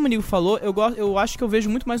isso que o Merigo falou, eu acho que eu vejo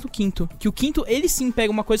muito mais no quinto. Que o quinto, ele sim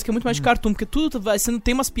pega uma coisa que é muito mais de cartoon, porque tudo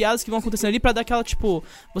tem umas piadas que vão acontecendo ali pra dar aquela, tipo,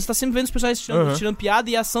 você tá sempre vendo os personagens tirando piada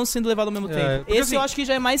e a ação sendo levada ao mesmo tempo. Esse assim, eu acho que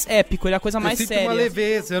já é mais épico, ele é a coisa mais séria. Eu sinto uma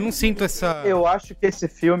leveza, eu não sinto essa... Eu acho que esse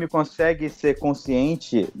filme consegue ser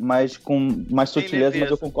consciente, mas com mais sutileza, mas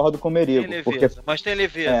eu concordo com o Merigo. Mas tem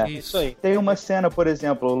leveza, isso aí. Tem uma cena, por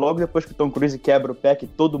exemplo, logo depois que o Tom Cruise quebra o pé, que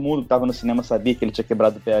todo mundo que tava no cinema sabia que ele tinha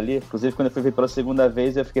quebrado o pé ali. Inclusive, quando eu fui ver pela segunda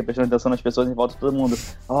vez, eu fiquei prestando atenção nas pessoas em volta de todo mundo.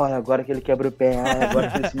 Olha, agora que ele quebra o pé, agora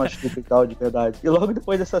que ele se machuca e tal, de verdade. E logo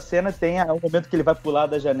depois dessa cena tem um momento que ele vai pular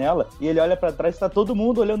da janela e ele olha pra trás e tá todo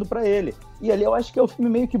mundo olhando pra ele. E ali eu acho que é o filme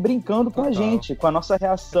meio que brincando com a gente, com a nossa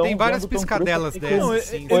reação. Tem várias piscadelas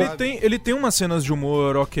dessas. Ele tem umas cenas de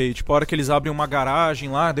humor, ok. Tipo, a hora que eles abrem uma garagem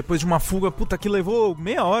lá, depois de uma fuga, puta, que levou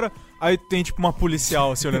meia hora. Aí tem, tipo, uma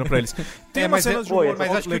policial, assim, olhando pra eles. Tem umas cenas de humor mas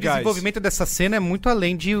acho que o desenvolvimento dessa cena é muito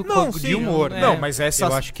além de humor. Não, mas essa...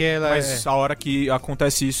 Eu acho que ela mas a hora que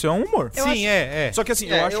acontece isso é um humor. Só que, assim,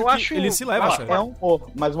 eu acho que ele se leva a sério. É um humor,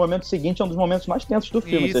 mas o momento seguinte é um dos momentos mais tensos do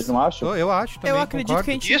filme, vocês não acham? Eu acho também, eu acredito que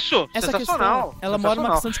a gente... Isso, essa sensacional. Questão, ela mora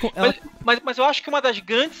numa questão de... Mas eu acho que uma das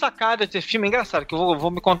grandes sacadas desse filme, é engraçado, que eu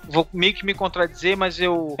vou meio que me contradizer, mas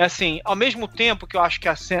eu... Assim, ao mesmo tempo que eu acho que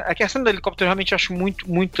a cena... É que a cena do helicóptero eu realmente acho muito,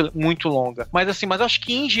 muito, muito longa. Mas assim, eu acho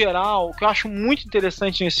que em geral, que eu acho muito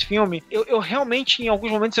interessante nesse filme, eu realmente, em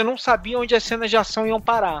alguns momentos, eu não sabia onde as cenas de ação iam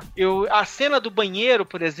parar. A cena do banheiro,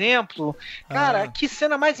 por exemplo, cara, que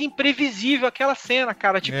cena mais imprevisível aquela cena,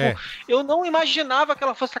 cara. Tipo, eu não imaginava que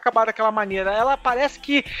ela fosse acabar daquela maneira. Ela parece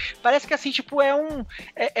que assim, tipo,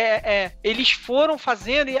 eles foram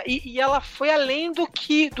fazendo e ela foi além do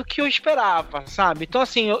que eu esperava, sabe? Então,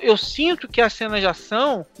 assim, eu sinto que as cenas de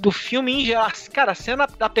ação do filme, em geral, cara, a cena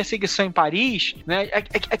da perseguição em Paris, né,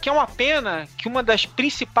 é que é uma pena que uma das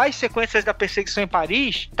principais sequências da perseguição em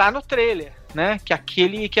Paris tá no trailer. Né? Que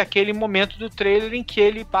aquele momento do trailer em que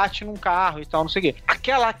ele bate num carro e tal, não sei o quê.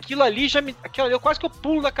 Aquilo ali eu quase que eu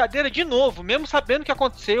pulo da cadeira de novo, mesmo sabendo o que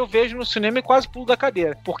aconteceu, eu vejo no cinema e quase pulo da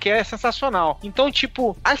cadeira, porque é sensacional. Então,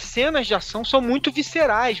 tipo, as cenas de ação são muito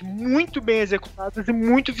viscerais, muito bem executadas e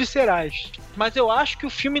muito viscerais. Mas eu acho que o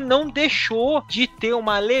filme não deixou de ter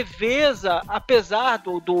uma leveza, apesar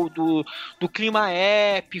do clima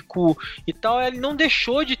épico e tal, ele não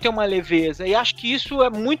deixou de ter uma leveza, e acho que isso é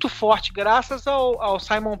muito forte, graças ao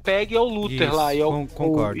Simon Pegg e ao Luther. Isso, lá.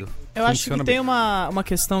 Concordo. Eu acho que tem uma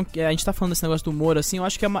questão, que a gente tá falando desse negócio do humor, assim, eu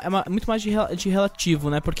acho que é muito mais de relativo,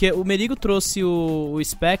 né? Porque o Merigo trouxe o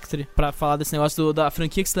Spectre pra falar desse negócio da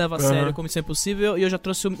franquia que se leva a sério, como isso é impossível, e eu já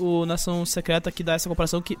trouxe o Nação Secreta, que dá essa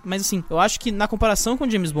comparação, mas assim, eu acho que na comparação com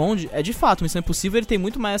James Bond, de fato, Missão Impossível, ele tem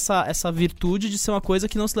muito mais essa virtude de ser uma coisa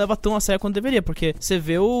que não se leva tão a sério quanto deveria, porque você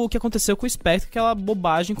vê o que aconteceu com o Spectre, aquela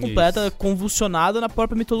bobagem completa, convulsionada na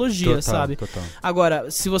própria mitologia, sabe? Total. Agora,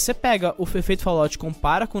 se você pega o efeito Fallout e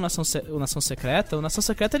compara com o Nação Secreta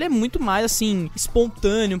ele é muito mais, assim,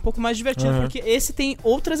 espontâneo, um pouco mais divertido, porque esse tem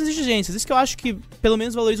outras exigências. Isso que eu acho que, pelo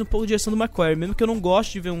menos, valoriza um pouco a direção do McQuarrie. Mesmo que eu não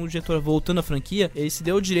goste de ver um diretor voltando à franquia, ele se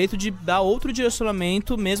deu o direito de dar outro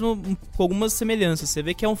direcionamento, mesmo com algumas semelhanças. Você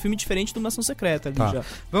vê que é um filme diferente do Nação Secreta ali já.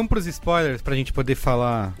 Vamos pros spoilers pra gente poder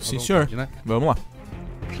falar. Sim, senhor. Né? Vamos lá.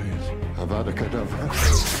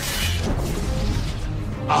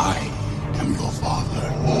 am your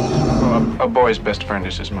father. Well, a boy's best friend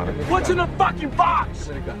is his mother. What's in the fucking box?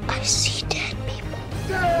 I see dead people.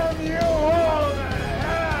 Damn you all to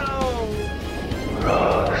hell!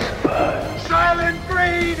 Rosebud. Silent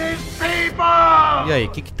Breed is people! E aí, o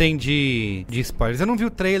que tem de spoilers? Eu não vi o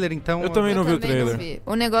trailer, então... Eu também não vi o trailer.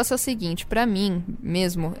 O negócio é o seguinte, pra mim,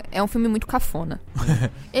 mesmo, é um filme muito cafona.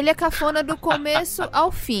 Ele é cafona do começo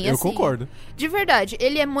ao fim. Eu assim, concordo. De verdade,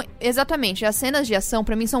 ele é... Exatamente, as cenas de ação,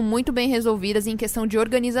 pra mim, são muito bem resolvidas em questão de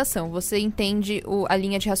organização. Você entende a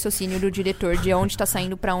linha de raciocínio do diretor, de onde tá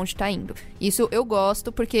saindo pra onde tá indo. Isso eu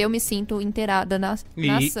gosto, porque eu me sinto inteirada na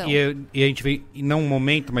ação. E a gente vê, não um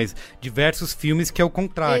momento, mas diversos filmes que é o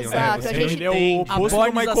contrário. Exato, né? a gente ele é o oposto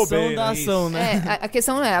do Michael Bay, da ação, né? A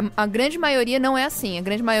questão é, a grande maioria não é assim. A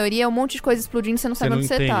grande maioria é um monte de coisa explodindo e você não sabe onde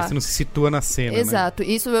você tá. Você não se situa na cena, Exato. Né?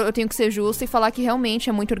 Isso eu tenho que ser justo e falar que realmente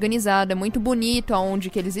é muito organizado, é muito bonito aonde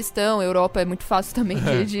que eles estão. A Europa é muito fácil também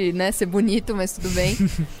de né, ser bonito, mas tudo bem.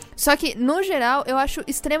 Só que, no geral, eu acho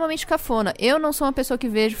extremamente cafona. Eu não sou uma pessoa que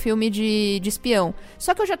vejo filme de espião.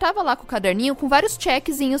 Só que eu já tava lá com o caderninho com vários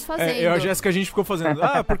checkzinhos fazendo. Eu e a Jéssica, a gente ficou fazendo.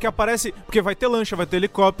 Porque aparece... Porque vai ter lancha, vai ter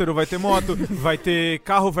helicóptero, vai ter moto, vai ter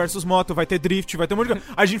carro versus moto, vai ter drift, vai ter um monte de coisa.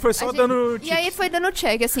 A gente foi só dando... E aí foi dando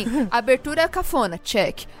check, assim. Abertura cafona,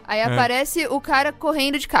 check. Aí aparece o cara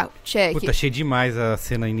correndo de carro, check. Puta, achei demais a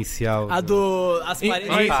cena inicial. As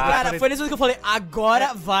paredes... Cara, foi nesse que eu falei,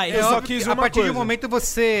 agora vai. Eu só quis a partir do momento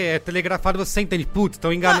você é telegrafado, você entende, putz,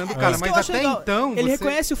 estão enganando o cara, mas até legal. Então... Ele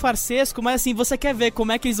reconhece o farsesco, mas assim, você quer ver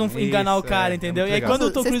como é que eles vão enganar o cara, entendeu? E aí quando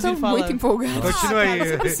o Tom Cruise fala... Vocês muito empolgados. Continua aí. Não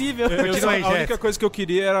é possível. A única coisa que eu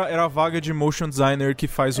queria era a vaga de motion designer que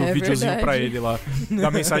faz um videozinho pra ele lá,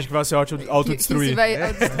 da mensagem que vai se autodestruir. Que vai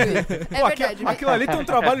autodestruir. É verdade. Aquilo ali tem um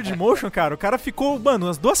trabalho de motion, cara. O cara ficou,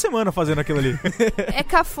 umas 2 semanas fazendo aquilo ali. É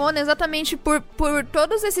cafona exatamente por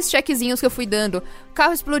todos esses checkzinhos que eu fui dando.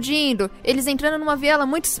 Carro explodindo, eles entrando numa viela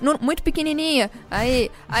muito pequenininha. Aí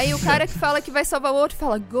o cara que fala que vai salvar o outro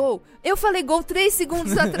fala gol. Eu falei gol 3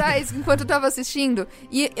 segundos atrás, enquanto eu tava assistindo.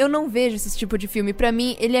 E eu não vejo esse tipo de filme. Pra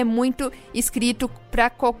mim, ele é muito escrito pra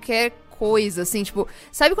qualquer coisa, assim, tipo...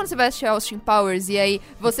 Sabe quando você vai assistir Austin Powers e aí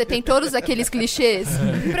você tem todos aqueles clichês?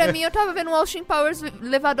 Pra mim, eu tava vendo um Austin Powers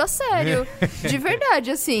levado a sério. De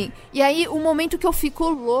verdade, assim. E aí, o momento que eu fico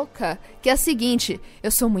louca, que é a seguinte...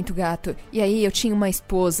 Eu sou muito gato. E aí, eu tinha uma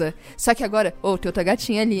esposa. Só que agora... tem outra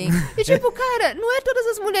gatinha ali, hein? E tipo, cara, não é todas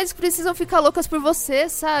as mulheres que precisam ficar loucas por você,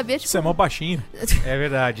 sabe? É, tipo... Você é mó baixinho. É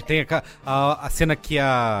verdade. Tem a cena que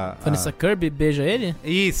a... Vanessa Kirby beija ele?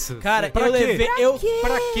 Isso. Cara, pra eu quê? levei...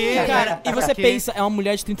 Pra quê? Cara, E você pensa, é uma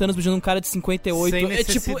mulher de 30 anos beijando um cara de 58. Sem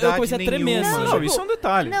tipo, eu comecei a tremer. Não, isso é um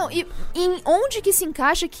detalhe. Não, e em onde que se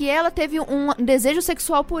encaixa que ela teve um desejo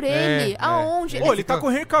sexual por ele? Aonde? Pô, ele tá com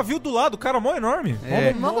o Henry Cavill do lado, o cara mó enorme.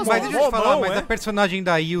 Mas deixa eu te falar, mas a personagem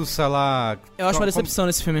da Ilsa lá... Eu acho uma decepção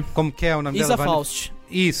nesse filme. Como que é o nome dela? Isa Faust.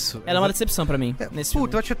 Isso. Ela é uma decepção pra mim, nesse filme.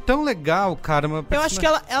 Puta, eu acho tão legal, cara. Eu acho que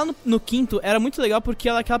ela no quinto era muito legal porque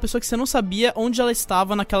ela é aquela pessoa que você não sabia onde ela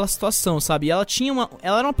estava naquela situação, sabe? E ela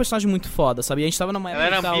era uma personagem muito foda, sabe? E a gente tava numa época...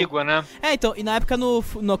 Ela era ambígua, né? Então, e na época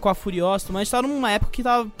com a Furiosa, mas a gente tava numa época que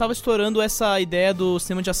tava estourando essa ideia do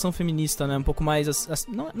cinema de ação feminista, né? Um pouco mais...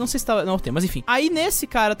 não sei se tava... Não tem, mas enfim. Aí nesse,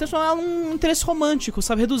 cara, transformar ela num interesse romântico,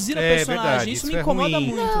 sabe? Reduzir a personagem. Verdade, isso me incomoda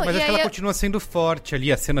muito. Não, mas acho que ela continua sendo forte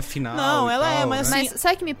ali, a cena final. Não, ela tal, mas assim... Mas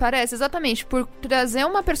sabe o que me parece? Exatamente, por trazer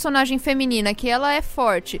uma personagem feminina que ela é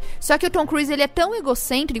forte. Só que o Tom Cruise, ele é tão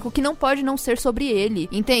egocêntrico que não pode não ser sobre ele,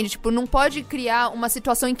 entende? Tipo, não pode criar uma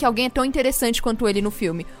situação em que alguém é tão interessante quanto ele no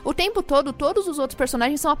filme. O tempo todo, todos os outros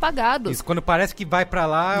personagens são apagados. Isso, quando parece que vai pra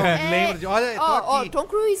lá, eu lembro de... Olha, Tom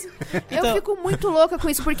Cruise. Eu fico muito louca com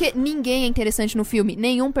isso, porque ninguém é interessante no filme.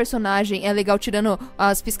 Nenhum personagem é legal tirando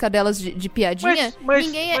as piscadelas de piadinha.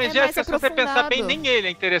 Ninguém é mais aprofundado. Se você pensar bem, nem ele é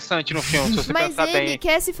interessante no filme, se você pensar bem. Mas ele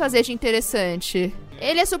quer se fazer de interessante.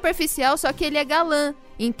 Ele é superficial, só que ele é galã.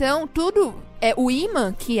 Então, tudo... o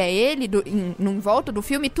imã, que é ele, em volta do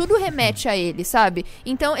filme, tudo remete a ele, sabe?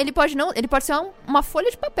 Então, ele pode ser uma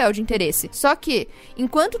folha de papel de interesse. Só que,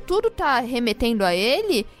 enquanto tudo tá remetendo a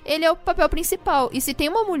ele, ele é o papel principal. E se tem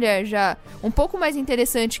uma mulher já um pouco mais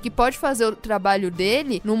interessante que pode fazer o trabalho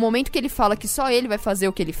dele, no momento que ele fala que só ele vai fazer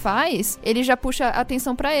o que ele faz, ele já puxa a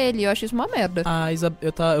atenção pra ele. Eu acho isso uma merda.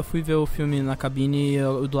 Eu fui ver o filme na cabine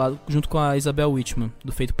do lado, junto com a Isabel Wittmann,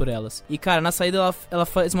 do Feito por Elas. E, cara, na saída ela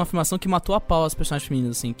faz uma afirmação que matou a pau as personagens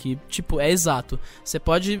femininas, assim, que, tipo, é exato. Você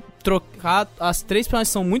pode trocar, as três personagens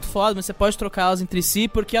são muito fodas, mas você pode trocar elas entre si,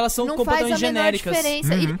 porque elas são completamente genéricas. Não faz a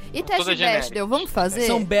menor diferença. E Tess Bechdel, vamos fazer?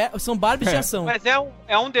 São Barbies de ação. Mas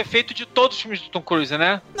é um defeito de todos os filmes do Tom Cruise,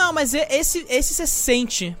 né? Não, mas esse você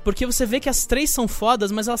sente, porque você vê que as três são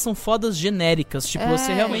fodas, mas elas são fodas genéricas, tipo,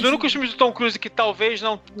 você realmente... Os únicos filmes do Tom Cruise que talvez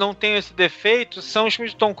não tenham esse defeito são os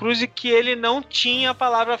filmes do Tom Cruise que ele não tinha a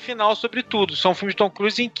palavra final sobre tudo. São filmes do Tom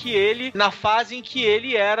Cruise em que ele, na fase em que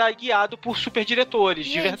ele era guiado por super diretores,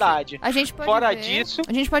 de verdade. A gente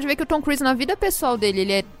pode ver que o Tom Cruise, na vida pessoal dele,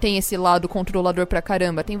 ele tem esse lado controlador pra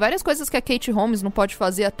caramba. Tem várias coisas que a Kate Holmes não pode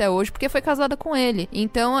fazer até hoje porque foi casada com ele.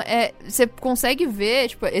 Então, você consegue ver,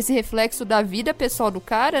 tipo, esse reflexo da vida pessoal do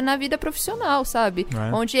cara na vida profissional, sabe?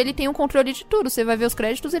 Onde ele tem o controle de tudo. Você vai ver os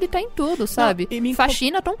créditos, ele tá em tudo, sabe?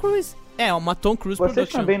 Faxina, Tom Cruise. Uma Tom Cruise Vocês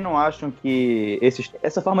production. também não acham que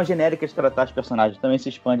essa forma genérica de tratar os personagens também se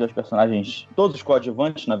expande aos personagens, todos os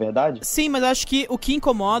coadjuvantes, na verdade? Sim, mas eu acho que o que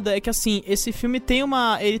incomoda é que, assim, esse filme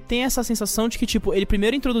ele tem essa sensação de que, tipo, ele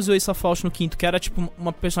primeiro introduziu a Issa Faust no quinto, que era, tipo,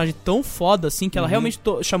 uma personagem tão foda, assim, que ela realmente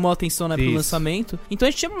chamou a atenção, né, pro lançamento. Então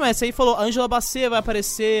a gente tinha promessa, aí falou, a Angela Bassett vai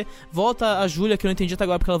aparecer, volta a Julia, que eu não entendi até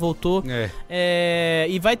agora porque ela voltou.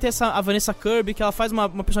 E vai ter a Vanessa Kirby, que ela faz uma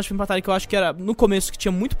personagem de Fatale que eu acho que era, no começo, que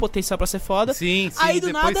tinha muito potencial pra ser foda. Sim, aí do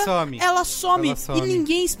depois nada ela some e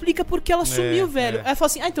ninguém explica por que ela sumiu, velho. Aí fala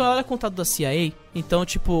assim, então ela era contato da CIA, então,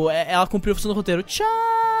 tipo, ela cumpriu a função do roteiro. Tchau!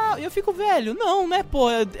 E eu fico, velho, não, né,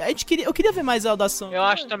 pô, eu queria ver mais ela da ação. Eu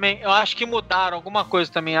acho que mudaram alguma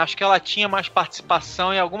coisa também. Acho que ela tinha mais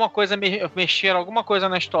participação e alguma coisa mexeram, alguma coisa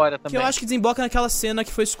na história também. Que eu acho que desemboca naquela cena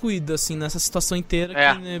que foi excluída, assim, nessa situação inteira.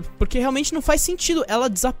 Porque realmente não faz sentido. Ela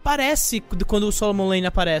desaparece quando o Solomon Lane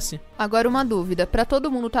aparece. Agora uma dúvida. Pra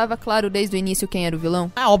todo mundo tava claro desde o início quem era o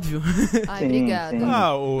vilão? Óbvio. Ai, obrigada.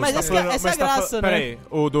 Mas essa é a graça, né? Peraí,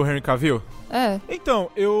 o do Henry Cavill?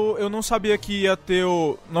 Então, eu não sabia que ia ter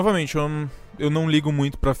o... Novamente, eu não ligo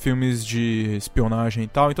muito pra filmes de espionagem e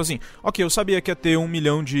tal. Então, assim, ok, eu sabia que ia ter 1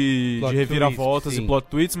 milhão de reviravoltas e plot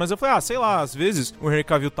twists, mas eu falei, sei lá, às vezes o Henry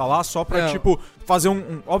Cavill tá lá só pra, tipo, fazer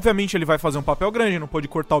obviamente ele vai fazer um papel grande, não pode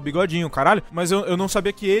cortar o bigodinho, caralho, mas eu não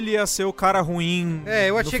sabia que ele ia ser o cara ruim.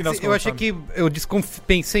 Eu achei que eu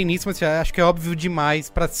pensei nisso, mas acho que é óbvio demais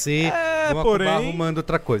pra ser porém arrumando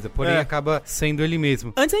outra coisa, porém acaba sendo ele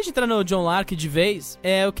mesmo. Antes de entrar no John Lark de vez,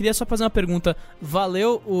 eu queria só fazer uma pergunta.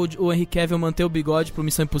 Valeu o Henry Cavill manter o bigode pro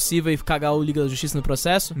Missão Impossível e cagar o Liga da Justiça no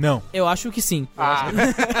processo? Não. Eu acho que sim.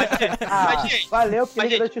 Valeu, porque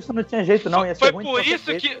Liga da Justiça não tinha jeito não, ia ser ruim. Foi por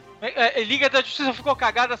isso que Liga da Justiça ficou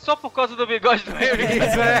cagada só por causa do bigode do Henry.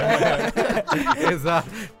 Exato.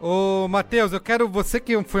 Ô, Matheus, eu quero... Você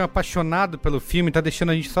que foi um apaixonado pelo filme, tá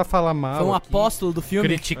deixando a gente só falar mal. Foi um aqui, apóstolo do filme.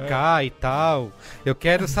 Criticar e tal. Eu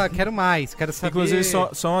quero mais, quero saber... Inclusive, só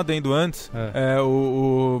um adendo antes.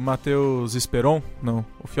 O Matheus Esperon, não,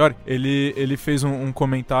 o Fiore, ele fez um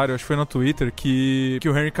comentário, acho que foi no Twitter, que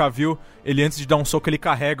o Henry Cavill, ele antes de dar um soco, ele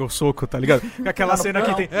carrega o soco, tá ligado? Aquela cena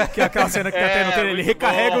que tem... Que é aquela cena que tá tendo no trailer, ele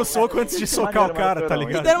recarrega o soco antes de socar o cara, tá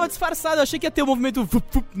ligado? E deram uma disfarçada, eu achei que ia ter um movimento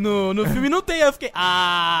no filme, não tem, aí eu fiquei,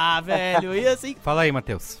 velho, e assim... Fala aí,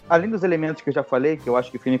 Matheus. Além dos elementos que eu já falei, que eu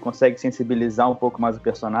acho que o filme consegue sensibilizar um pouco mais o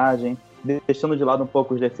personagem, deixando de lado um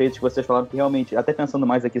pouco os defeitos que vocês falaram, que realmente, até pensando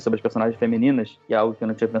mais aqui sobre as personagens femininas, que é algo que eu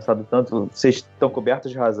não tinha pensado tanto, vocês estão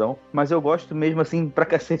cobertos de razão, mas eu gosto mesmo, assim, pra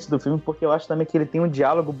cacete do filme, porque eu acho também que ele tem um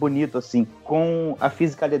diálogo bonito, assim, com a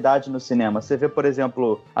fisicalidade no cinema. Você vê, por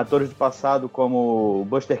exemplo, atores do passado como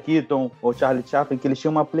Buster Keaton ou Charlie Chaplin, que eles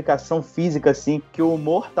tinham uma aplicação física, assim, que o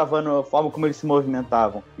humor tava na forma como eles se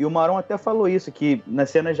movimentavam. E o Maron até falou isso, que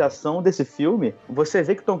nas cenas de ação desse filme, você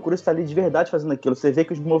vê que Tom Cruise tá ali de verdade fazendo aquilo, você vê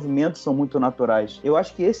que os movimentos são muito naturais. Eu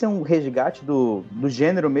acho que esse é um resgate do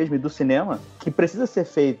gênero mesmo e do cinema que precisa ser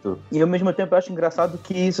feito. E ao mesmo tempo eu acho engraçado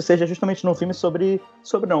que isso seja justamente num filme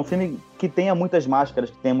um filme que tenha muitas máscaras,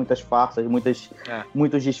 que tenha muitas farsas,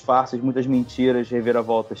 muitos disfarces, muitas mentiras,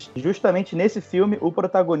 reviravoltas. Justamente nesse filme, o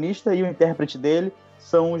protagonista e o intérprete dele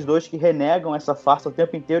são os dois que renegam essa farsa o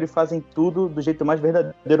tempo inteiro e fazem tudo do jeito mais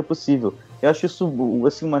verdadeiro possível. Eu acho isso,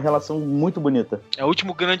 assim, uma relação muito bonita. É o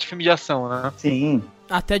último grande filme de ação, né? Sim.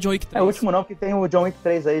 Até John Wick 3. É o último não, porque tem o John Wick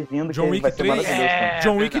 3 aí vindo. John Wick 3,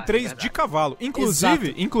 John Wick 3 verdade. De cavalo.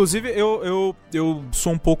 Inclusive eu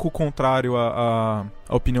sou um pouco contrário à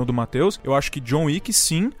opinião do Matheus. Eu acho que John Wick,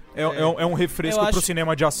 sim, é um refresco pro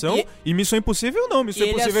cinema de ação. E Missão Impossível não, Missão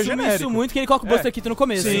Impossível é genérico. Isso muito que ele coloca o Buster Keaton no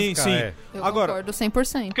começo. Sim. Eu Agora, concordo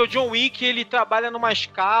 100%. Porque o John Wick, ele trabalha numa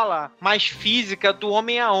escala mais física do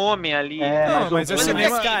homem a homem ali. Mas é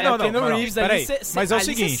cinema... Mas é o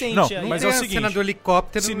seguinte... Mas é o seguinte... cena do helicóptero...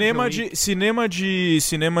 Cinema de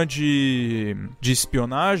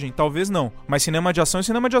espionagem, talvez não. Mas cinema de ação é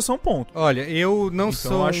cinema de ação, ponto. Olha, eu não então,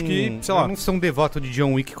 sou... acho que, sei lá... Eu não sou um devoto de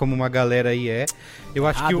John Wick como uma galera aí é. Eu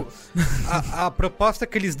acho que a proposta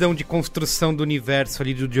que eles dão de construção do universo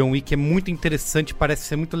ali do John Wick é muito interessante, parece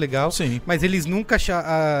ser muito legal. Sim. Mas eles nunca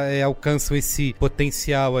alcançam esse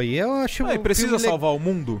potencial aí. Eu acho... precisa salvar o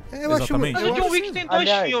mundo? Exatamente. Mas o John Wick tem dois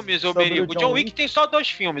filmes, ô Merigo. O John Wick tem só 2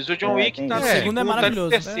 filmes. O John Wick tá no segundo, é maravilhoso.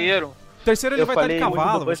 Terceiro. O terceiro ele vai estar de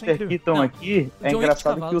cavalo. Do Buster Keaton aqui, é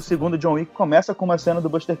engraçado que o segundo John Wick começa com uma cena do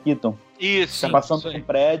Buster Keaton. Isso. Tá passando por um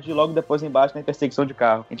prédio e logo depois embaixo tem perseguição de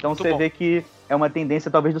carro. Então você vê que é uma tendência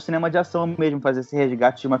talvez do cinema de ação mesmo, fazer esse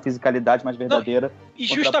resgate de uma fisicalidade mais verdadeira. E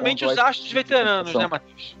justamente os astros veteranos, né,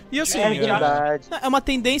 Matheus? E assim, é uma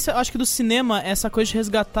tendência, acho que do cinema, essa coisa de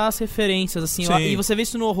resgatar as referências, assim. E você vê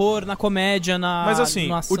isso no horror, na comédia, Mas assim,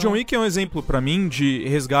 o John Wick é um exemplo pra mim de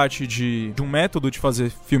resgate de um método de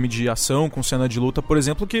fazer filme de ação com cena de luta, por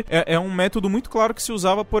exemplo, que é um método muito claro que se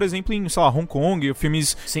usava, por exemplo, em, sei lá, Hong Kong,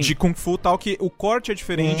 filmes de Kung Fu e tal, que o corte é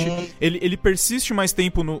diferente, ele persiste mais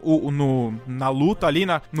tempo na luta ali,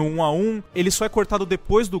 no 1 a 1, ele só é cortado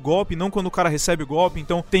depois do golpe, não quando o cara recebe o golpe,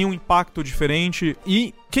 então tem um impacto diferente.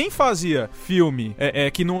 E quem fazia filme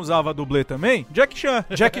que não usava dublê também? Jack Chan.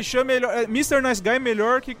 Jack Chan melhor. Mr. Nice Guy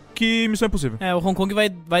melhor que Missão Impossível. O Hong Kong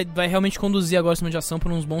vai realmente conduzir agora o cinema de ação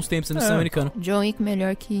por uns bons tempos no cinema americano. John Wick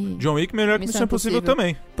melhor que Missão Impossível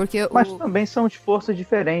também. Mas também são esforços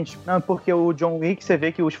diferentes. Não, porque o John Wick, você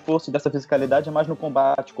vê que o esforço dessa fisicalidade é mais no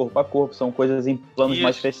combate, corpo a corpo, são coisas em planos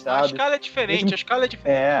mais fechados. A escala é diferente,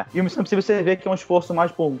 E o Missão Impossível você vê que é um esforço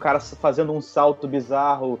mais, um cara fazendo um salto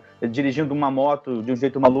bizarro, dirigindo uma moto de um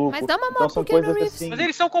jeito maluco. Mas dá uma moto, então são coisas assim. Mas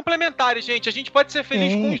eles são complementares, gente. A gente pode ser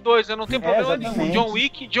feliz com os dois, eu não tenho problema nenhum.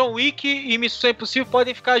 John Wick e Missão Impossível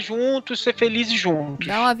podem ficar juntos, ser felizes juntos.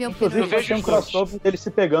 Dá um avião. Inclusive, vai ter um crossover deles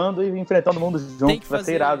se pegando e enfrentando o mundo juntos. Vai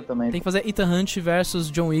ser irado também. Tem que fazer Ethan Hunt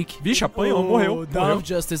versus John Wick. Vixe, apanhou, morreu. Dawn of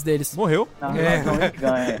Justice deles. Morreu.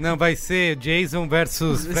 Não, vai ser Jason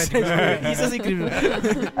versus Fred. Isso é incrível.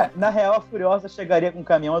 Na real, a Furiosa chegaria com um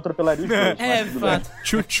caminhão e atropelaria os dois. Fato.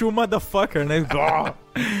 Chuchu motherfucker, né?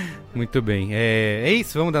 Muito bem. É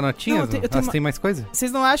isso? Vamos dar notinhas? Tem mais coisa?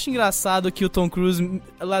 Vocês não acham engraçado que o Tom Cruise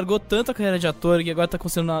largou tanto a carreira de ator que agora tá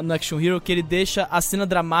acontecendo no Action Hero que ele deixa a cena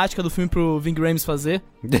dramática do filme pro Ving Rhames fazer?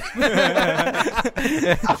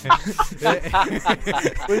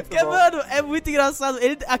 Porque, mano, é muito engraçado.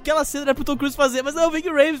 Aquela cena era pro Tom Cruise fazer, mas não, o Ving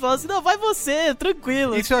Rhames fala assim, não, vai você,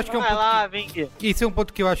 tranquilo. Isso eu acho que é um ponto isso é um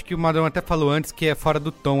ponto que eu acho que o Madrão até falou antes, que é fora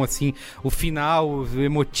do tom, assim, o final, o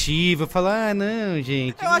emotivo, falar, não, gente,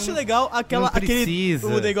 gente. Eu acho legal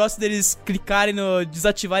o negócio deles clicarem no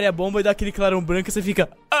desativarem a bomba e dar aquele clarão branco e você fica...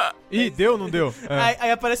 Ih, deu ou não deu?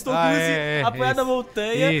 Aí aparece Tom Cruise apoiado na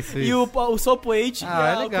montanha e o Sol Poet.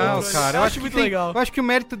 É legal, cara. Eu acho muito legal. Eu acho que o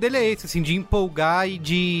mérito dele é esse, assim, de empolgar e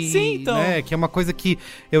de... Sim, então. Né, que é uma coisa que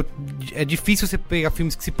é difícil você pegar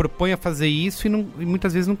filmes que se propõem a fazer isso e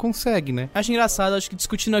muitas vezes não consegue, né? Acho engraçado, acho que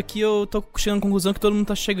discutindo aqui eu tô chegando à conclusão que todo mundo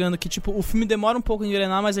tá chegando, que tipo, o filme demora um pouco a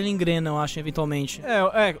engrenar, mas ele engrena, eu acho, eventualmente.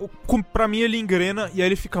 Pra mim ele engrena e aí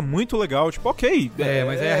ele fica muito legal, tipo, ok.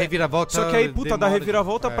 Mas aí a reviravolta... Só que aí, puta, da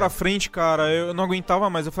reviravolta pra frente, cara, eu não aguentava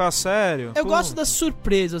mais, eu falei, sério? Eu gosto das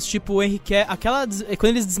surpresas, tipo, o Henry Cavill,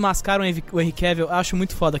 quando eles desmascaram o Henry Cavill, eu acho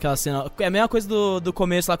muito foda aquela cena. É a mesma coisa do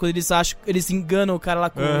começo lá, quando eles enganam o cara lá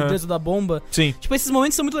com o dedo da bomba. Sim. Tipo, esses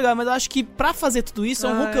momentos são muito legais, mas eu acho que pra fazer tudo isso é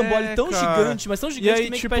um rocambole tão gigante, mas tão gigante aí,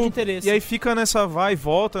 que meio que perde interesse. E aí fica nessa vai e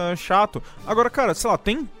volta, é chato. Agora, cara, sei lá,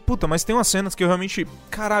 mas tem umas cenas que eu realmente...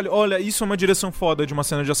 Caralho, olha, isso é uma direção foda de uma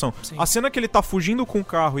cena de ação. Sim. A cena que ele tá fugindo com o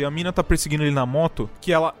carro e a mina tá perseguindo ele na moto,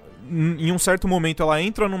 que ela... Em um certo momento ela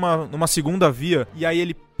entra numa segunda via e aí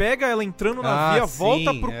ele pega ela entrando na via,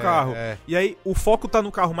 volta pro carro. E aí o foco tá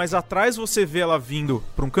no carro, mas atrás você vê ela vindo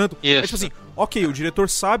pra um canto. É tipo assim, ok, o diretor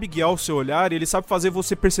sabe guiar o seu olhar e ele sabe fazer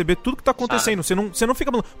você perceber tudo que tá acontecendo. Você não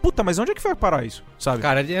fica falando, puta, mas onde é que vai parar isso? Sabe?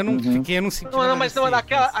 Cara, eu não senti.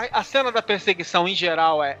 A cena da perseguição em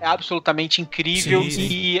geral é absolutamente incrível.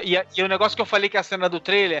 Sim. E o negócio que eu falei que é a cena do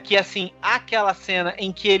trailer, que assim, aquela cena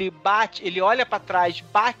em que ele olha pra trás,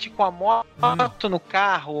 bate com a moto no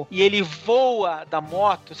carro e ele voa da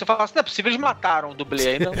moto. Você fala assim, não é possível, eles mataram o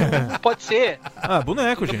dublê. Não pode ser.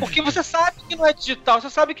 Boneco, gente. Porque você sabe que não é digital, você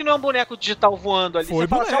sabe que não é um boneco digital voando ali. Foi você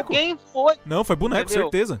boneco. Fala, se alguém foi. Não, foi boneco, entendeu?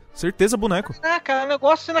 certeza. Certeza boneco. Cara, é um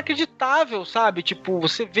negócio inacreditável, sabe? Tipo,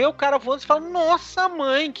 você vê o cara voando e fala, nossa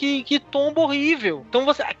mãe, que tombo horrível. Então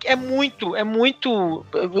você, é muito,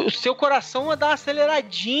 o seu coração dá uma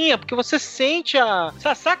aceleradinha, porque você sente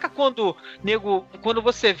saca quando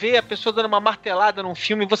você vê a pessoa dando uma martelada num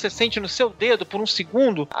filme e você sente no seu dedo por um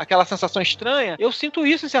segundo aquela sensação estranha? Eu sinto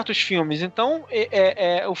isso em certos filmes. Então,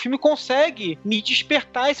 o filme consegue me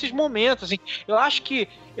despertar esses momentos. Assim, eu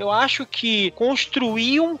acho que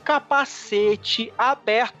construir um capacete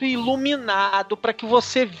aberto e iluminado para que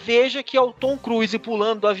você veja que é o Tom Cruise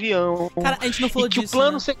pulando do avião. Cara, a gente não falou disso, que o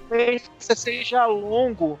plano né? sequência seja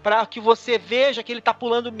longo para que você veja que ele tá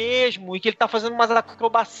pulando mesmo e que ele tá fazendo umas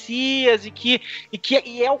acrobacias e que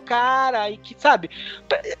é o cara e que, sabe,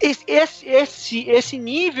 esse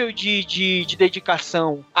nível de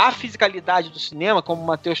dedicação à fisicalidade do cinema, como o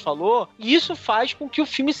Matheus falou, isso faz com que o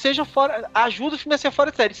filme seja ajuda o filme a ser fora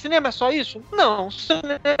de série. Cinema é só isso? Não,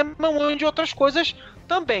 cinema é um monte de outras coisas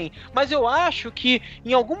também. Mas eu acho que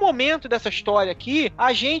em algum momento dessa história aqui,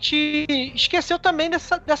 a gente esqueceu também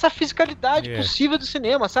dessa fisicalidade possível do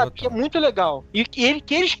cinema, sabe? Que é muito legal. E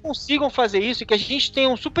que eles consigam fazer isso, e que a gente tenha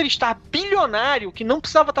um superstar bilionário que não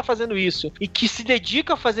precisava estar fazendo isso, e que se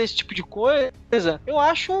dedica a fazer esse tipo de coisa, eu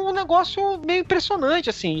acho um negócio meio impressionante,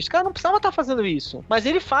 assim. Esse cara não precisava estar fazendo isso. Mas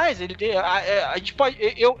ele faz. A gente pode...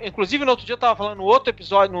 Eu, inclusive, no outro dia eu tava falando no outro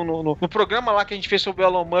episódio, no programa lá que a gente fez sobre o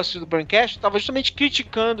Elon Musk do Braincast, eu tava justamente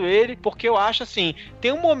criticando ele, porque eu acho assim,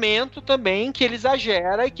 tem um momento também que ele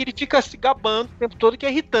exagera e que ele fica se gabando o tempo todo, que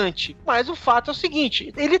é irritante. Mas o fato é o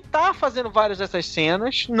seguinte, ele tá fazendo várias dessas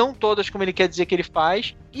cenas, não todas como ele quer dizer que ele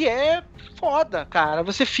faz, e é foda, cara.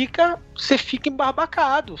 Você fica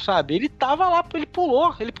embarbacado, sabe? Ele tava lá, ele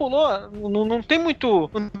pulou. Não tem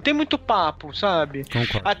muito papo, sabe?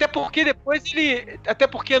 Concordo. Até porque depois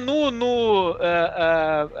no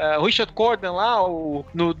Richard Corden lá,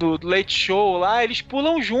 do Late Show lá, eles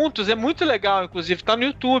pulam juntos. É muito legal, inclusive, tá no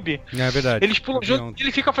YouTube. É verdade. Eles pulam juntos e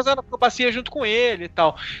ele fica fazendo acrobacia junto com ele e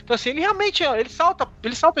tal. Então, assim, ele realmente ele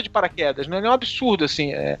salta de paraquedas, né? Ele é um absurdo,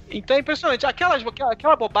 assim. Então é impressionante.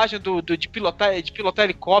 Aquela bobagem de pilotar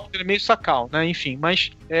helicóptero é meio sacal, né? Enfim,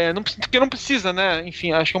 mas porque não precisa, né?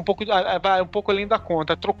 Enfim, acho que vai um pouco além da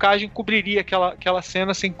conta. A trocagem cobriria aquela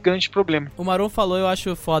cena sem grandes problemas. O Maron falou, eu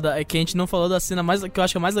acho foda, é que a gente não falou da cena que eu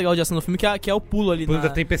acho que é mais legal de ação do filme, que é o pulo ali. O pulo da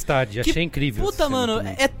tempestade, achei incrível. Puta, mano,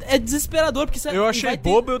 é desesperador, porque eu achei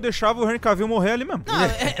bobo, eu deixava o Henry Cavill morrer ali mesmo.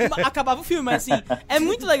 Não, acabava o filme, mas assim, é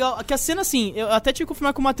muito legal, que a cena assim, eu até tive que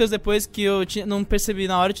confirmar com o Matheus depois, que eu não percebi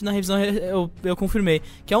na hora, na revisão eu confirmei,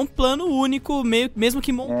 que é um plano único, mesmo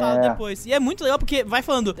que montado depois. E é muito legal, porque vai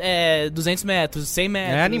falando 200 metros, 100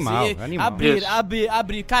 metros. É animal.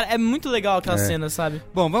 Abrir. Cara, é muito legal aquela cena, sabe?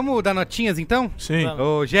 Bom, vamos dar notinhas então? Sim.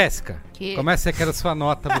 Ô, Jéssica, começa a quero sua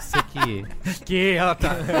nota, você que ela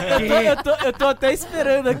tá... Eu tô até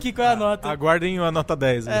esperando aqui qual é a nota. Aguardem a nota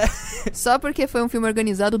 10. Só porque foi um filme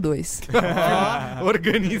organizado 2.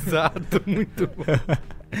 Organizado, muito bom.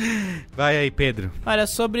 Vai aí, Pedro. Olha,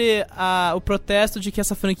 sobre o protesto de que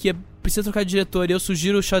essa franquia precisa trocar de diretor, e eu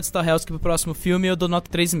sugiro o Chad Stahelski pro próximo filme, eu dou nota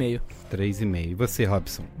 3,5. 3,5. E você,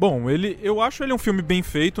 Robson? Bom, eu acho ele um filme bem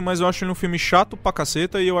feito, mas eu acho ele um filme chato pra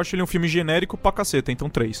caceta e eu acho ele um filme genérico pra caceta, então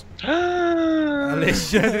 3.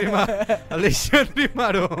 Alexandre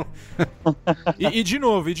Maron. E de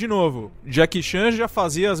novo, Jackie Chan já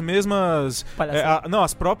fazia as mesmas...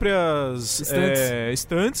 as próprias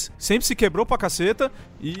stunts, sempre se quebrou pra caceta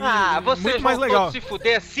e vocês muito mais vão legal. todos se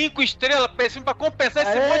fuder, 5 estrelas pra esse filme, pra compensar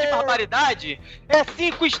esse monte de barbaridade,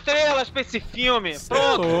 5 estrelas pra esse filme,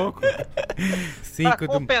 pronto. Louco. Pra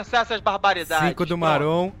compensar essas barbaridades. 5 do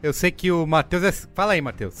Maron. Eu sei que o Matheus Fala aí,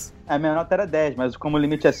 Matheus. A minha nota era 10, mas como o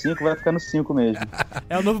limite é 5, vai ficar no 5 mesmo.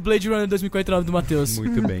 É o novo Blade Runner 2049 do Matheus.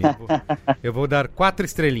 Muito bem. Eu vou dar 4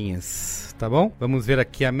 estrelinhas, tá bom? Vamos ver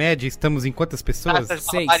aqui a média. Estamos em quantas pessoas? Essas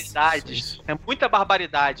barbaridades. É muita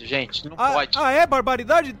barbaridade, gente. Não pode. É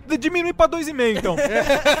barbaridade? Diminui pra 2,5, então.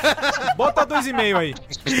 Bota 2,5 aí.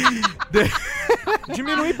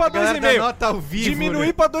 Diminuir pra 2,5. Nota ao vivo,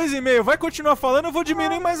 diminuir pra 2,5. Vai continuar falando, eu vou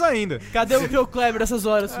diminuir mais ainda. Cadê o Joe Kleber nessas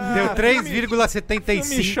horas? Deu 3,75.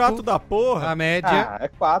 Filme chato da porra. A média. É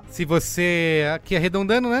 4. Se você... Aqui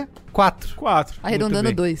arredondando, né? 4.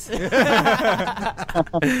 Arredondando 2.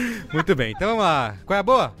 Muito bem. Então vamos lá. Qual é a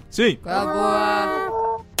boa? Sim. Qual é a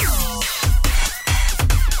boa?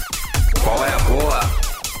 Qual é a boa?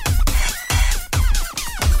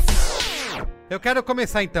 Eu quero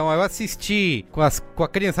começar então. Eu assisti com a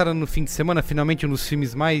criançada no fim de semana, finalmente um dos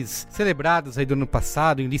filmes mais celebrados aí do ano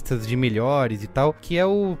passado, em listas de melhores e tal, que é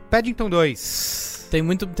o Paddington 2.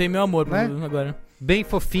 Tem meu amor agora. Bem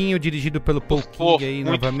fofinho, dirigido pelo Paul King aí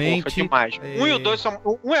novamente. Fofo, demais. Um e o 2 são...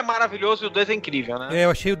 Um é maravilhoso e o 2 é incrível, né?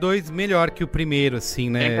 Eu achei o 2 melhor que o primeiro, assim,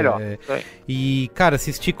 né? Bem melhor. E, cara,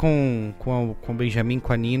 assisti com o Benjamin,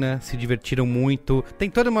 com a Nina, se divertiram muito. Tem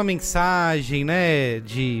toda uma mensagem, né?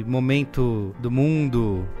 De momento do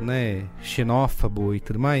mundo, né? Xenófobo e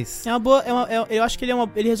tudo mais. É uma boa... eu acho que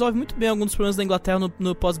ele resolve muito bem alguns dos problemas da Inglaterra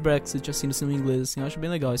no pós-Brexit, assim, no cinema inglês, assim. Eu acho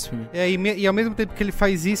bem legal esse filme. E ao mesmo tempo que ele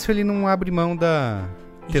faz isso, ele não abre mão da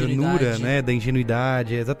ternura, né? Da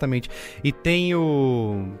ingenuidade, exatamente. E tem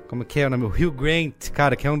o... Como que é o nome? O Hugh Grant,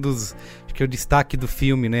 cara, que é um dos... Acho que é o destaque do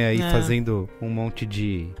filme, né? Aí fazendo um monte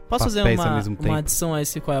de Posso fazer ao mesmo tempo. uma adição a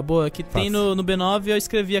esse Qual é a Boa? Que tem no B9, eu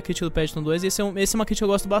escrevi a crítica do Paddington 2, e esse é uma crítica que eu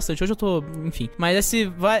gosto bastante. Hoje eu tô... Enfim. Mas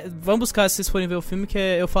vamos buscar, se vocês forem ver o filme, que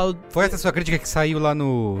eu falo... Foi essa sua crítica que saiu lá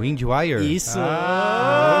no IndieWire? Isso!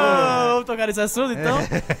 Vamos tocar nesse assunto, então?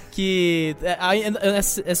 Que...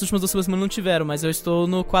 essas últimas 2 semanas não tiveram, mas eu estou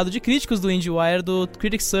no quadro de críticos do IndieWire, do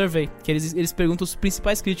Critics Survey, que eles perguntam os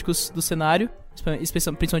principais críticos do cenário,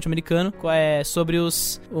 principalmente americano, sobre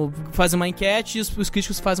fazem uma enquete e os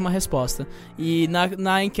críticos fazem uma resposta. E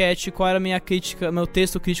na enquete, qual era a minha crítica, meu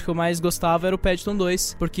texto crítico que eu mais gostava era o Paddington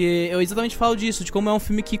 2, porque eu exatamente falo disso, de como é um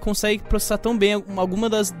filme que consegue processar tão bem alguma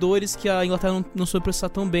das dores que a Inglaterra não soube processar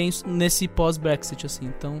tão bem nesse pós-Brexit, assim.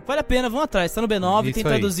 Então, vale a pena, vão atrás, tá no B9, isso tem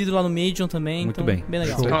traduzido lá no Medium também, muito então, bem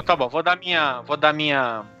legal. Então tá bom, vou dar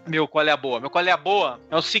meu Qual é a Boa. Meu Qual é a Boa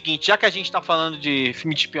é o seguinte, já que a gente tá falando de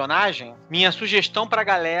filme de espionagem, minha sugestão pra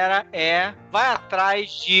galera vai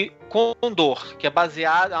atrás de Condor, que é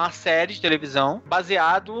uma série de televisão,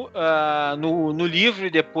 baseado no livro e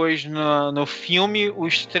depois no filme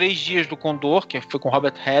Os 3 Dias do Condor, que foi com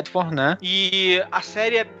Robert Redford, né? E a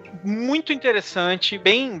série é muito interessante,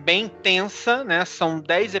 bem tensa, né? São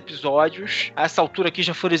 10 episódios. A essa altura aqui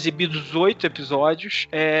já foram exibidos 8 episódios.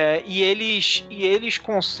 E eles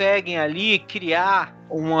conseguem ali criar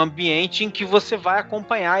um ambiente em que você vai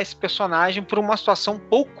acompanhar esse personagem por uma situação um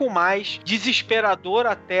pouco mais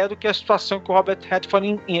desesperadora até do que a situação que o Robert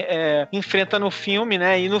Redford enfrenta no filme,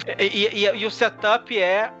 né? E o setup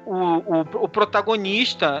é o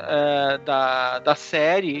protagonista da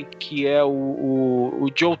série, que é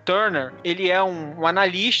o Joe Turner. Ele é um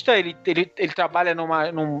analista, ele trabalha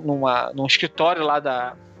num escritório lá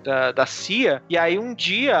da CIA, e aí um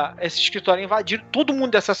dia esse escritório é invadido, todo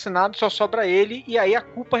mundo é assassinado, só sobra ele, e aí a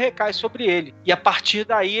culpa recai sobre ele. E a partir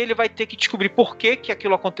daí ele vai ter que descobrir por que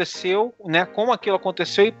aquilo aconteceu, né? Como aquilo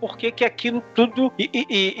aconteceu e por que aquilo tudo,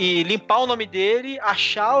 e limpar o nome dele,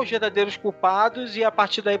 achar os verdadeiros culpados e a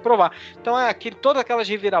partir daí provar. Então todas aquelas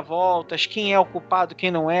reviravoltas, quem é o culpado, quem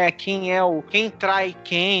não é, quem trai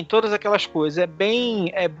quem, todas aquelas coisas. É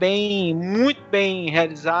muito bem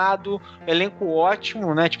realizado, elenco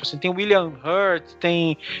ótimo, né? Tipo assim, tem William Hurt,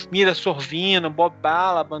 tem Mira Sorvino, Bob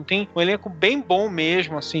Balaban, tem um elenco bem bom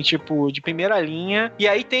mesmo, assim, tipo, de primeira linha. E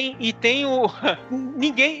aí tem o...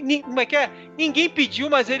 Como é que é? Ninguém pediu,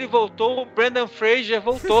 mas ele voltou. O Brendan Fraser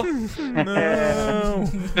voltou. Não.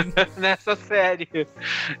 Nessa série.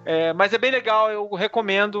 Mas é bem legal, eu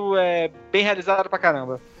recomendo. É bem realizado pra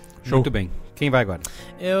caramba. Show. Muito bem. Quem vai agora?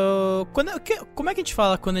 Como é que a gente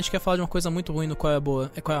fala quando a gente quer falar de uma coisa muito ruim no qual é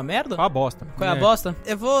boa? Qual é a merda? Qual é a bosta? Qual é a bosta?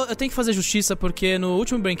 Eu tenho que fazer justiça porque no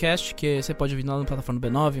último Braincast, que você pode ouvir lá na plataforma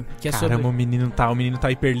B9, que é Caramba, sobre... o menino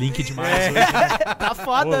tá hiperlink demais hoje, né? Tá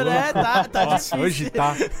foda, né? Tá Nossa, hoje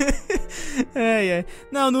tá.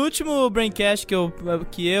 Não, no último Braincast que eu,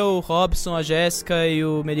 o Robson, a Jéssica e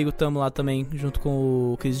o Merigo tamo lá também, junto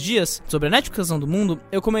com o Cris Dias, sobre a Netflixação do mundo,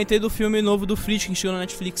 eu comentei do filme novo do Friedkin que chegou na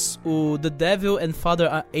Netflix, o The Devil and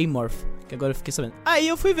Father Amorth, que agora eu fiquei sabendo. Aí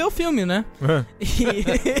eu fui ver o filme, né?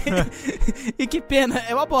 E que pena,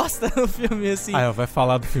 é uma bosta o filme, assim. Vai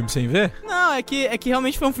falar do filme sem ver? Não, é que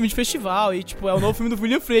realmente foi um filme de festival e, tipo, é o novo filme do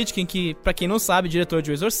William Friedkin, que, pra quem não sabe, diretor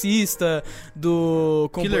de O Exorcista, do...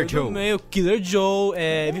 Killer Joe. Killer Joe,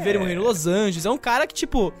 Viver e Morrer em Los Angeles. É um cara que,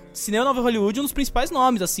 tipo, cinema Nova Hollywood, um dos principais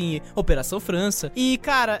nomes, assim, Operação França. E,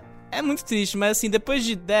 cara... É muito triste, mas assim, depois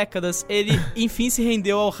de décadas, ele enfim se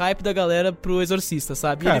rendeu ao hype da galera pro Exorcista,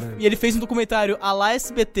 sabe? E ele fez um documentário à la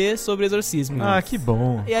SBT sobre exorcismo. Ah, que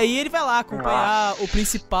bom. E aí ele vai lá acompanhar o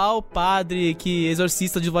principal padre que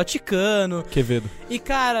exorcista do Vaticano. Quevedo. E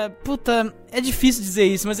cara, puta... É difícil dizer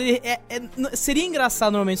isso, mas ele seria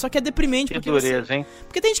engraçado normalmente, só que é deprimente. Que dureza, hein?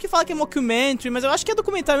 Porque tem gente que fala que é mockumentary, mas eu acho que é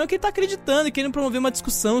documentário mesmo que ele tá acreditando e querendo promover uma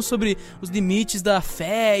discussão sobre os limites da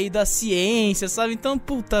fé e da ciência, sabe? Então,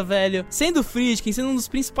 puta, velho. Sendo o Friedkin, sendo um dos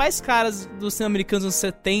principais caras do cinema americano dos anos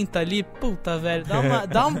 70 ali, puta, velho,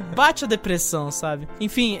 bate a depressão, sabe?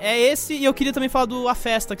 Enfim, é esse, e eu queria também falar do A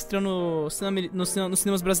Festa, que estreou nos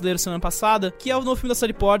cinemas brasileiros semana passada, que é o novo filme da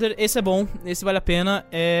Sally Porter. Esse é bom, esse vale a pena.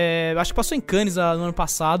 Acho que passou em Cannes no ano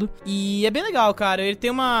passado. E é bem legal, cara. Ele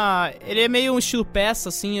é meio um estilo peça,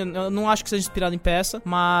 assim. Eu não acho que seja inspirado em peça.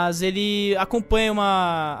 Mas ele acompanha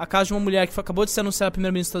a casa de uma mulher que acabou de ser anunciada a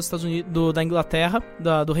primeira-ministra dos Estados Unidos, da Inglaterra,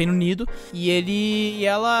 do Reino Unido. E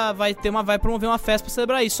ela vai promover uma festa pra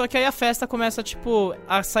celebrar isso. Só que aí a festa começa, tipo,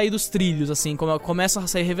 a sair dos trilhos, assim. Começam a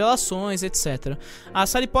sair revelações, etc. A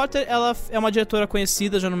Sally Porter, ela é uma diretora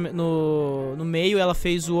conhecida já no meio. Ela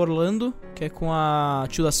fez o Orlando, que é com a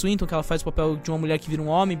Tilda Swinton, que ela faz o papel de uma mulher que vira um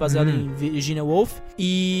homem, baseado em Virginia Woolf.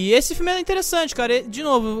 E esse filme é interessante, cara. De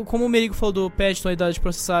novo, como o Merigo falou do Paddington, a idade de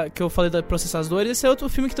processar, que eu falei de processar as dores, esse é outro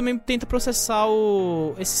filme que também tenta processar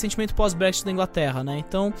esse sentimento pós-Brexit da Inglaterra, né?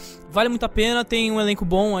 Então, vale muito a pena. Tem um elenco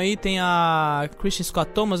bom aí, tem a Kristen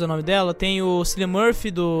Scott Thomas, é o nome dela, tem o Cillian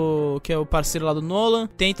Murphy, que é o parceiro lá do Nolan,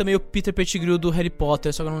 tem também o Peter Pettigrew do Harry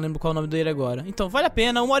Potter, só que eu não lembro qual é o nome dele agora. Então, vale a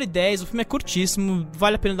pena, 1h10, o filme é curtíssimo,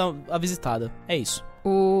 vale a pena dar a visitada. É isso.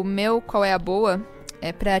 O meu Qual é a Boa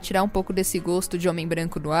é pra tirar um pouco desse gosto de homem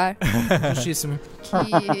branco do ar. Justíssimo.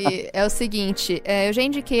 Que é o seguinte, eu já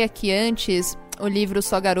indiquei aqui antes o livro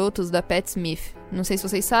Só Garotos, da Pat Smith. Não sei se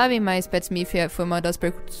vocês sabem, mas Pat Smith foi uma das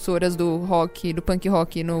precursoras do punk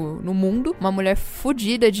rock no mundo. Uma mulher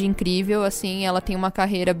fodida de incrível, assim, ela tem uma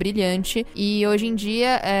carreira brilhante. E hoje em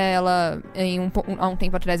dia, há um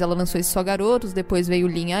tempo atrás, ela lançou esse Só Garotos, depois veio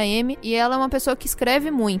Linha M. E ela é uma pessoa que escreve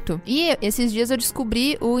muito. E esses dias eu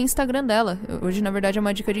descobri o Instagram dela. Hoje, na verdade, é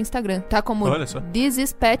uma dica de Instagram. Tá como This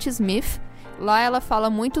is Pat Smith. Lá ela fala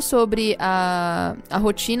muito sobre a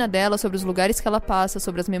rotina dela, sobre os lugares que ela passa,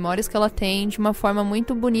 sobre as memórias que ela tem, de uma forma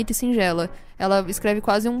muito bonita e singela. Ela escreve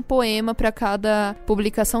quase um poema pra cada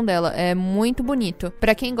publicação dela. É muito bonito.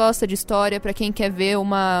 Pra quem gosta de história, pra quem quer ver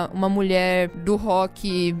uma mulher do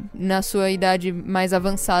rock na sua idade mais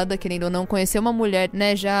avançada, querendo ou não, conhecer uma mulher,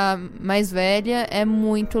 né, já mais velha, é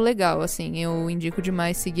muito legal, assim. Eu indico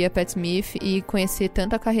demais seguir a Pat Smith e conhecer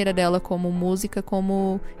tanto a carreira dela como música,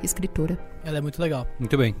 como escritora. Ela é muito legal.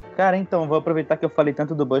 Muito bem. Cara, então, vou aproveitar que eu falei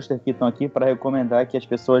tanto do Buster Keaton aqui para recomendar que as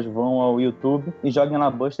pessoas vão ao YouTube e joguem lá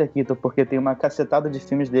Buster Keaton, porque tem uma cacetada de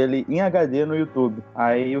filmes dele em HD no YouTube.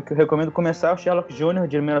 Aí o que eu recomendo começar é o Sherlock Jr.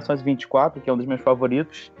 de 1924, que é um dos meus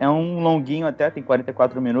favoritos. É um longuinho até, tem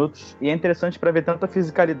 44 minutos. E é interessante para ver tanto a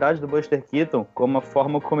fisicalidade do Buster Keaton, como a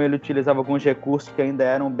forma como ele utilizava alguns recursos que ainda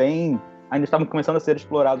eram bem ainda estavam começando a ser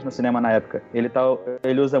explorados no cinema na época.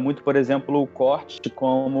 Ele usa muito, por exemplo, o corte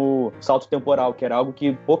como salto temporal, que era algo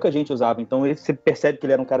que pouca gente usava. Então você percebe que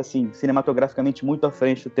ele era um cara, assim, cinematograficamente muito à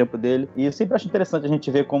frente do tempo dele. E eu sempre acho interessante a gente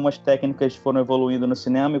ver como as técnicas foram evoluindo no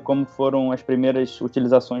cinema e como foram as primeiras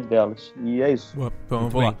utilizações delas. E é isso. Boa, então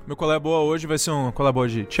vamos lá. Meu Qual é Boa hoje vai ser um Qual é Boa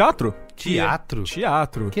de teatro? Teatro?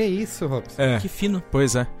 Teatro. Que isso, Robson? Que fino.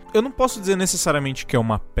 Pois é. Eu não posso dizer necessariamente que é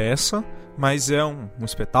uma peça, mas é um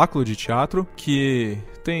espetáculo de teatro que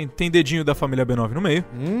tem dedinho da família B9 no meio,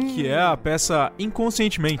 que é a peça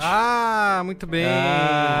Inconscientemente. Ah, muito bem.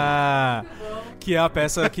 Que é a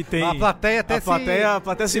peça que tem... A plateia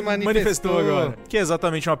até se manifestou agora. Que é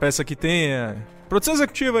exatamente uma peça que tem... Produção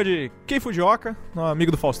executiva de Kei Fujioka,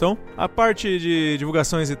 amigo do Faustão. A parte de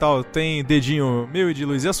divulgações e tal tem dedinho meu e de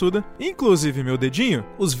Luiz Assuda. Inclusive meu dedinho,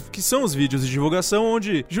 que são os vídeos de divulgação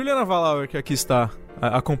onde Juliana Valauer, que aqui está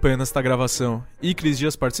acompanhando esta gravação, e Cris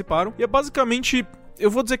Dias participaram. E é basicamente...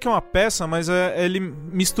 Eu vou dizer que é uma peça, mas ele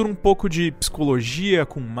mistura um pouco de psicologia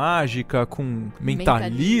com mágica, com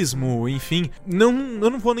mentalismo, enfim. Eu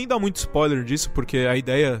não vou nem dar muito spoiler disso, porque a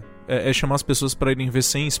ideia é chamar as pessoas pra irem ver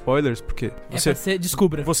sem spoilers, porque você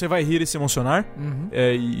descubra. Você vai rir e se emocionar,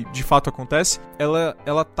 e de fato acontece.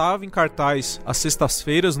 Ela tava em cartaz às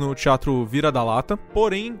sextas-feiras no Teatro Vira da Lata,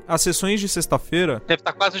 porém, as sessões de sexta-feira... Deve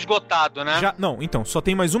estar quase esgotado, né? Então, só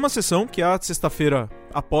tem mais uma sessão, que é a sexta-feira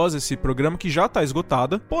após esse programa, que já tá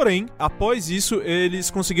esgotada. Porém, após isso, eles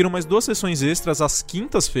conseguiram mais 2 sessões extras às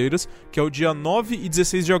quintas-feiras, que é o dia 9 e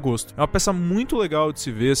 16 de agosto. É uma peça muito legal de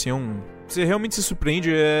se ver, assim, você realmente se surpreende,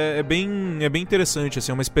 é bem interessante,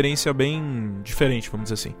 assim, é uma experiência bem diferente, vamos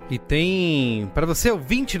dizer assim. E tem, pra você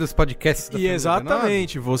ouvinte dos podcasts da Família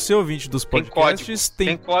exatamente, B9, você ouvinte dos podcasts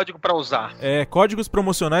tem código pra usar. Códigos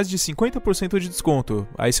promocionais de 50% de desconto.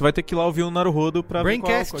 Aí você vai ter que ir lá ouvir o Naruhodo pra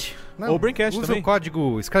Braincast. ver qual Ou Braincast usa também. O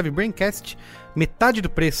código, escreve Braincast, metade do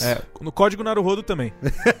preço. No código Naruhodo também.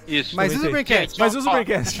 Isso. Mas usa o Braincast. Mas usa o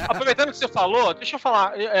Braincast. Aproveitando que você falou, deixa eu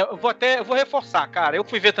falar, eu vou reforçar, cara. Eu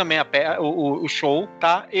fui ver também o show,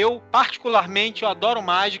 tá? Eu, particularmente, eu adoro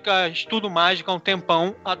mágica, estudo mágica há um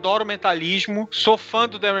tempão, adoro mentalismo, sou fã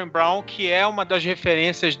do Darren Brown, que é uma das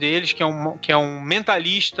referências deles, que é um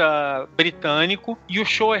mentalista britânico, e o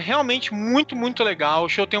show é realmente muito, muito legal. O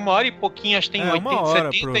show tem 1 hora e pouquinho, acho que tem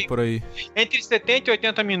 70 por aí. Entre 70 e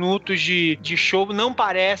 80 minutos de show, não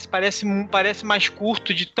parece mais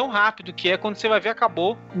curto, de tão rápido que é. Quando você vai ver,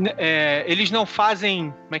 acabou. Eles não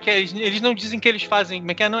fazem, como é que é? Eles não dizem que eles fazem,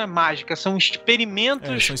 como é que é? Não é mágica, são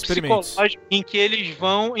experimentos psicológicos em que eles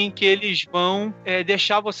vão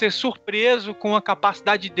deixar você surpreso com a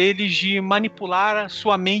capacidade deles de manipular a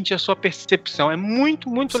sua mente, a sua percepção. É muito,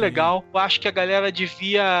 muito legal. Eu acho que a galera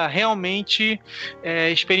devia realmente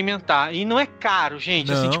experimentar. E não é caro,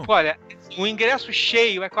 gente. Não. Assim, tipo, olha, o ingresso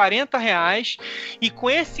cheio é R$40 e com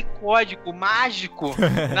esse código mágico,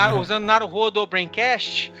 usando Naruhodo ou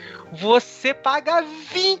Braincast, você paga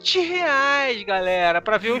R$20, galera,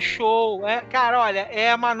 pra ver o show. Cara, olha,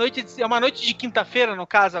 é uma noite de quinta-feira, no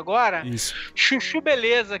caso agora. Isso. Chuchu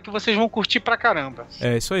beleza, que vocês vão curtir pra caramba.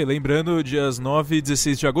 É isso aí, lembrando, dias 9 e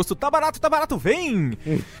 16 de agosto, tá barato, vem!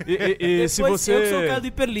 E se você... Eu sou o cara do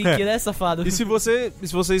hiperlink, né, safado? E se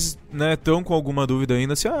vocês, né, estão com alguma dúvida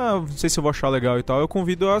ainda, assim, não sei se eu vou achar legal e tal, eu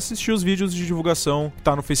convido a assistir os vídeos de divulgação que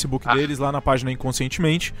tá no Facebook deles, lá na página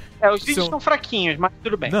Inconscientemente. Os vídeos são fraquinhos, mas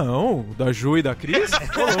tudo bem. Não, da Ju e da Cris?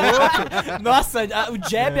 Nossa, o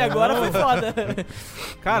jab agora foi foda.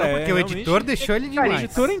 Cara, porque o editor deixou ele demais. O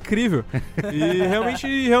editor é incrível.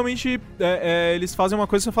 E realmente eles fazem uma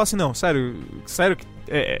coisa que você fala assim, não, sério que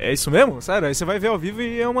é isso mesmo? Sério? Aí você vai ver ao vivo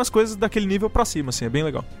e é umas coisas daquele nível pra cima, assim, é bem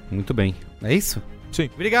legal. Muito bem. É isso?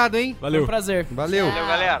 Sim. Obrigado, hein? Valeu. Foi um prazer. Valeu. Valeu,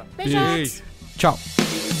 galera. Beijo. Tchau.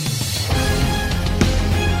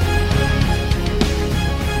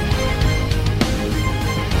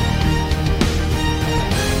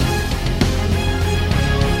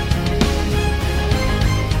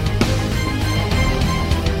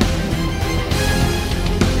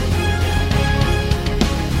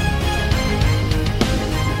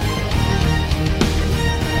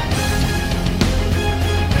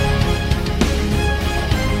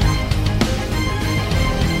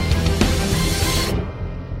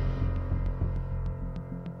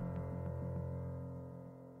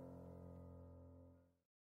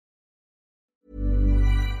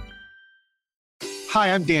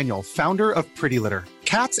 Hi, I'm Daniel, founder of Pretty Litter.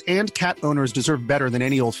 Cats and cat owners deserve better than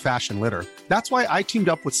any old-fashioned litter. That's why I teamed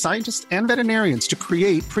up with scientists and veterinarians to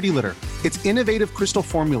create Pretty Litter. Its innovative crystal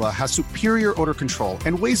formula has superior odor control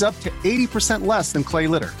and weighs up to 80% less than clay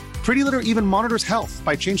litter. Pretty Litter even monitors health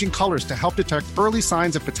by changing colors to help detect early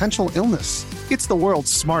signs of potential illness. It's the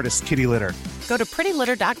world's smartest kitty litter. Go to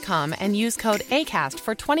prettylitter.com and use code ACAST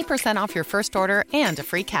for 20% off your first order and a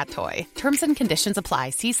free cat toy. Terms and conditions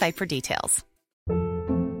apply. See site for details.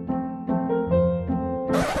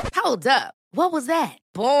 Hold up. What was that?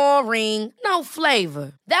 Boring. No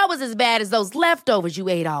flavor. That was as bad as those leftovers you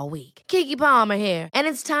ate all week. Keke Palmer here, and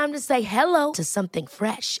it's time to say hello to something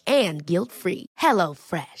fresh and guilt-free. Hello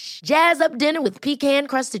Fresh. Jazz up dinner with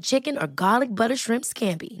pecan-crusted chicken or garlic butter shrimp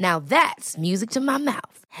scampi. Now that's music to my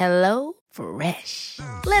mouth. Hello Fresh.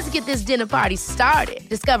 Let's get this dinner party started.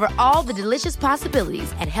 Discover all the delicious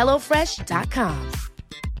possibilities at hellofresh.com.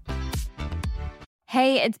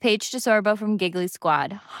 Hey, it's Paige DeSorbo from Giggly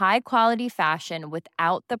Squad. High quality fashion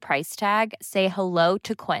without the price tag. Say hello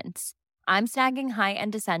to Quince. I'm snagging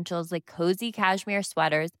high-end essentials like cozy cashmere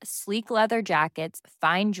sweaters, sleek leather jackets,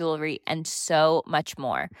 fine jewelry, and so much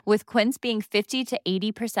more. With Quince being 50 to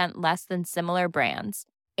 80% less than similar brands.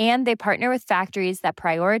 And they partner with factories that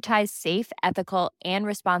prioritize safe, ethical, and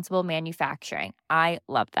responsible manufacturing. I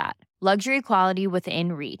love that. Luxury quality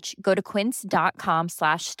within reach. Go to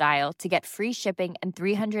quince.com/style to get free shipping and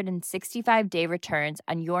 365-day returns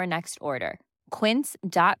on your next order.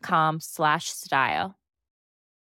 Quince.com/style.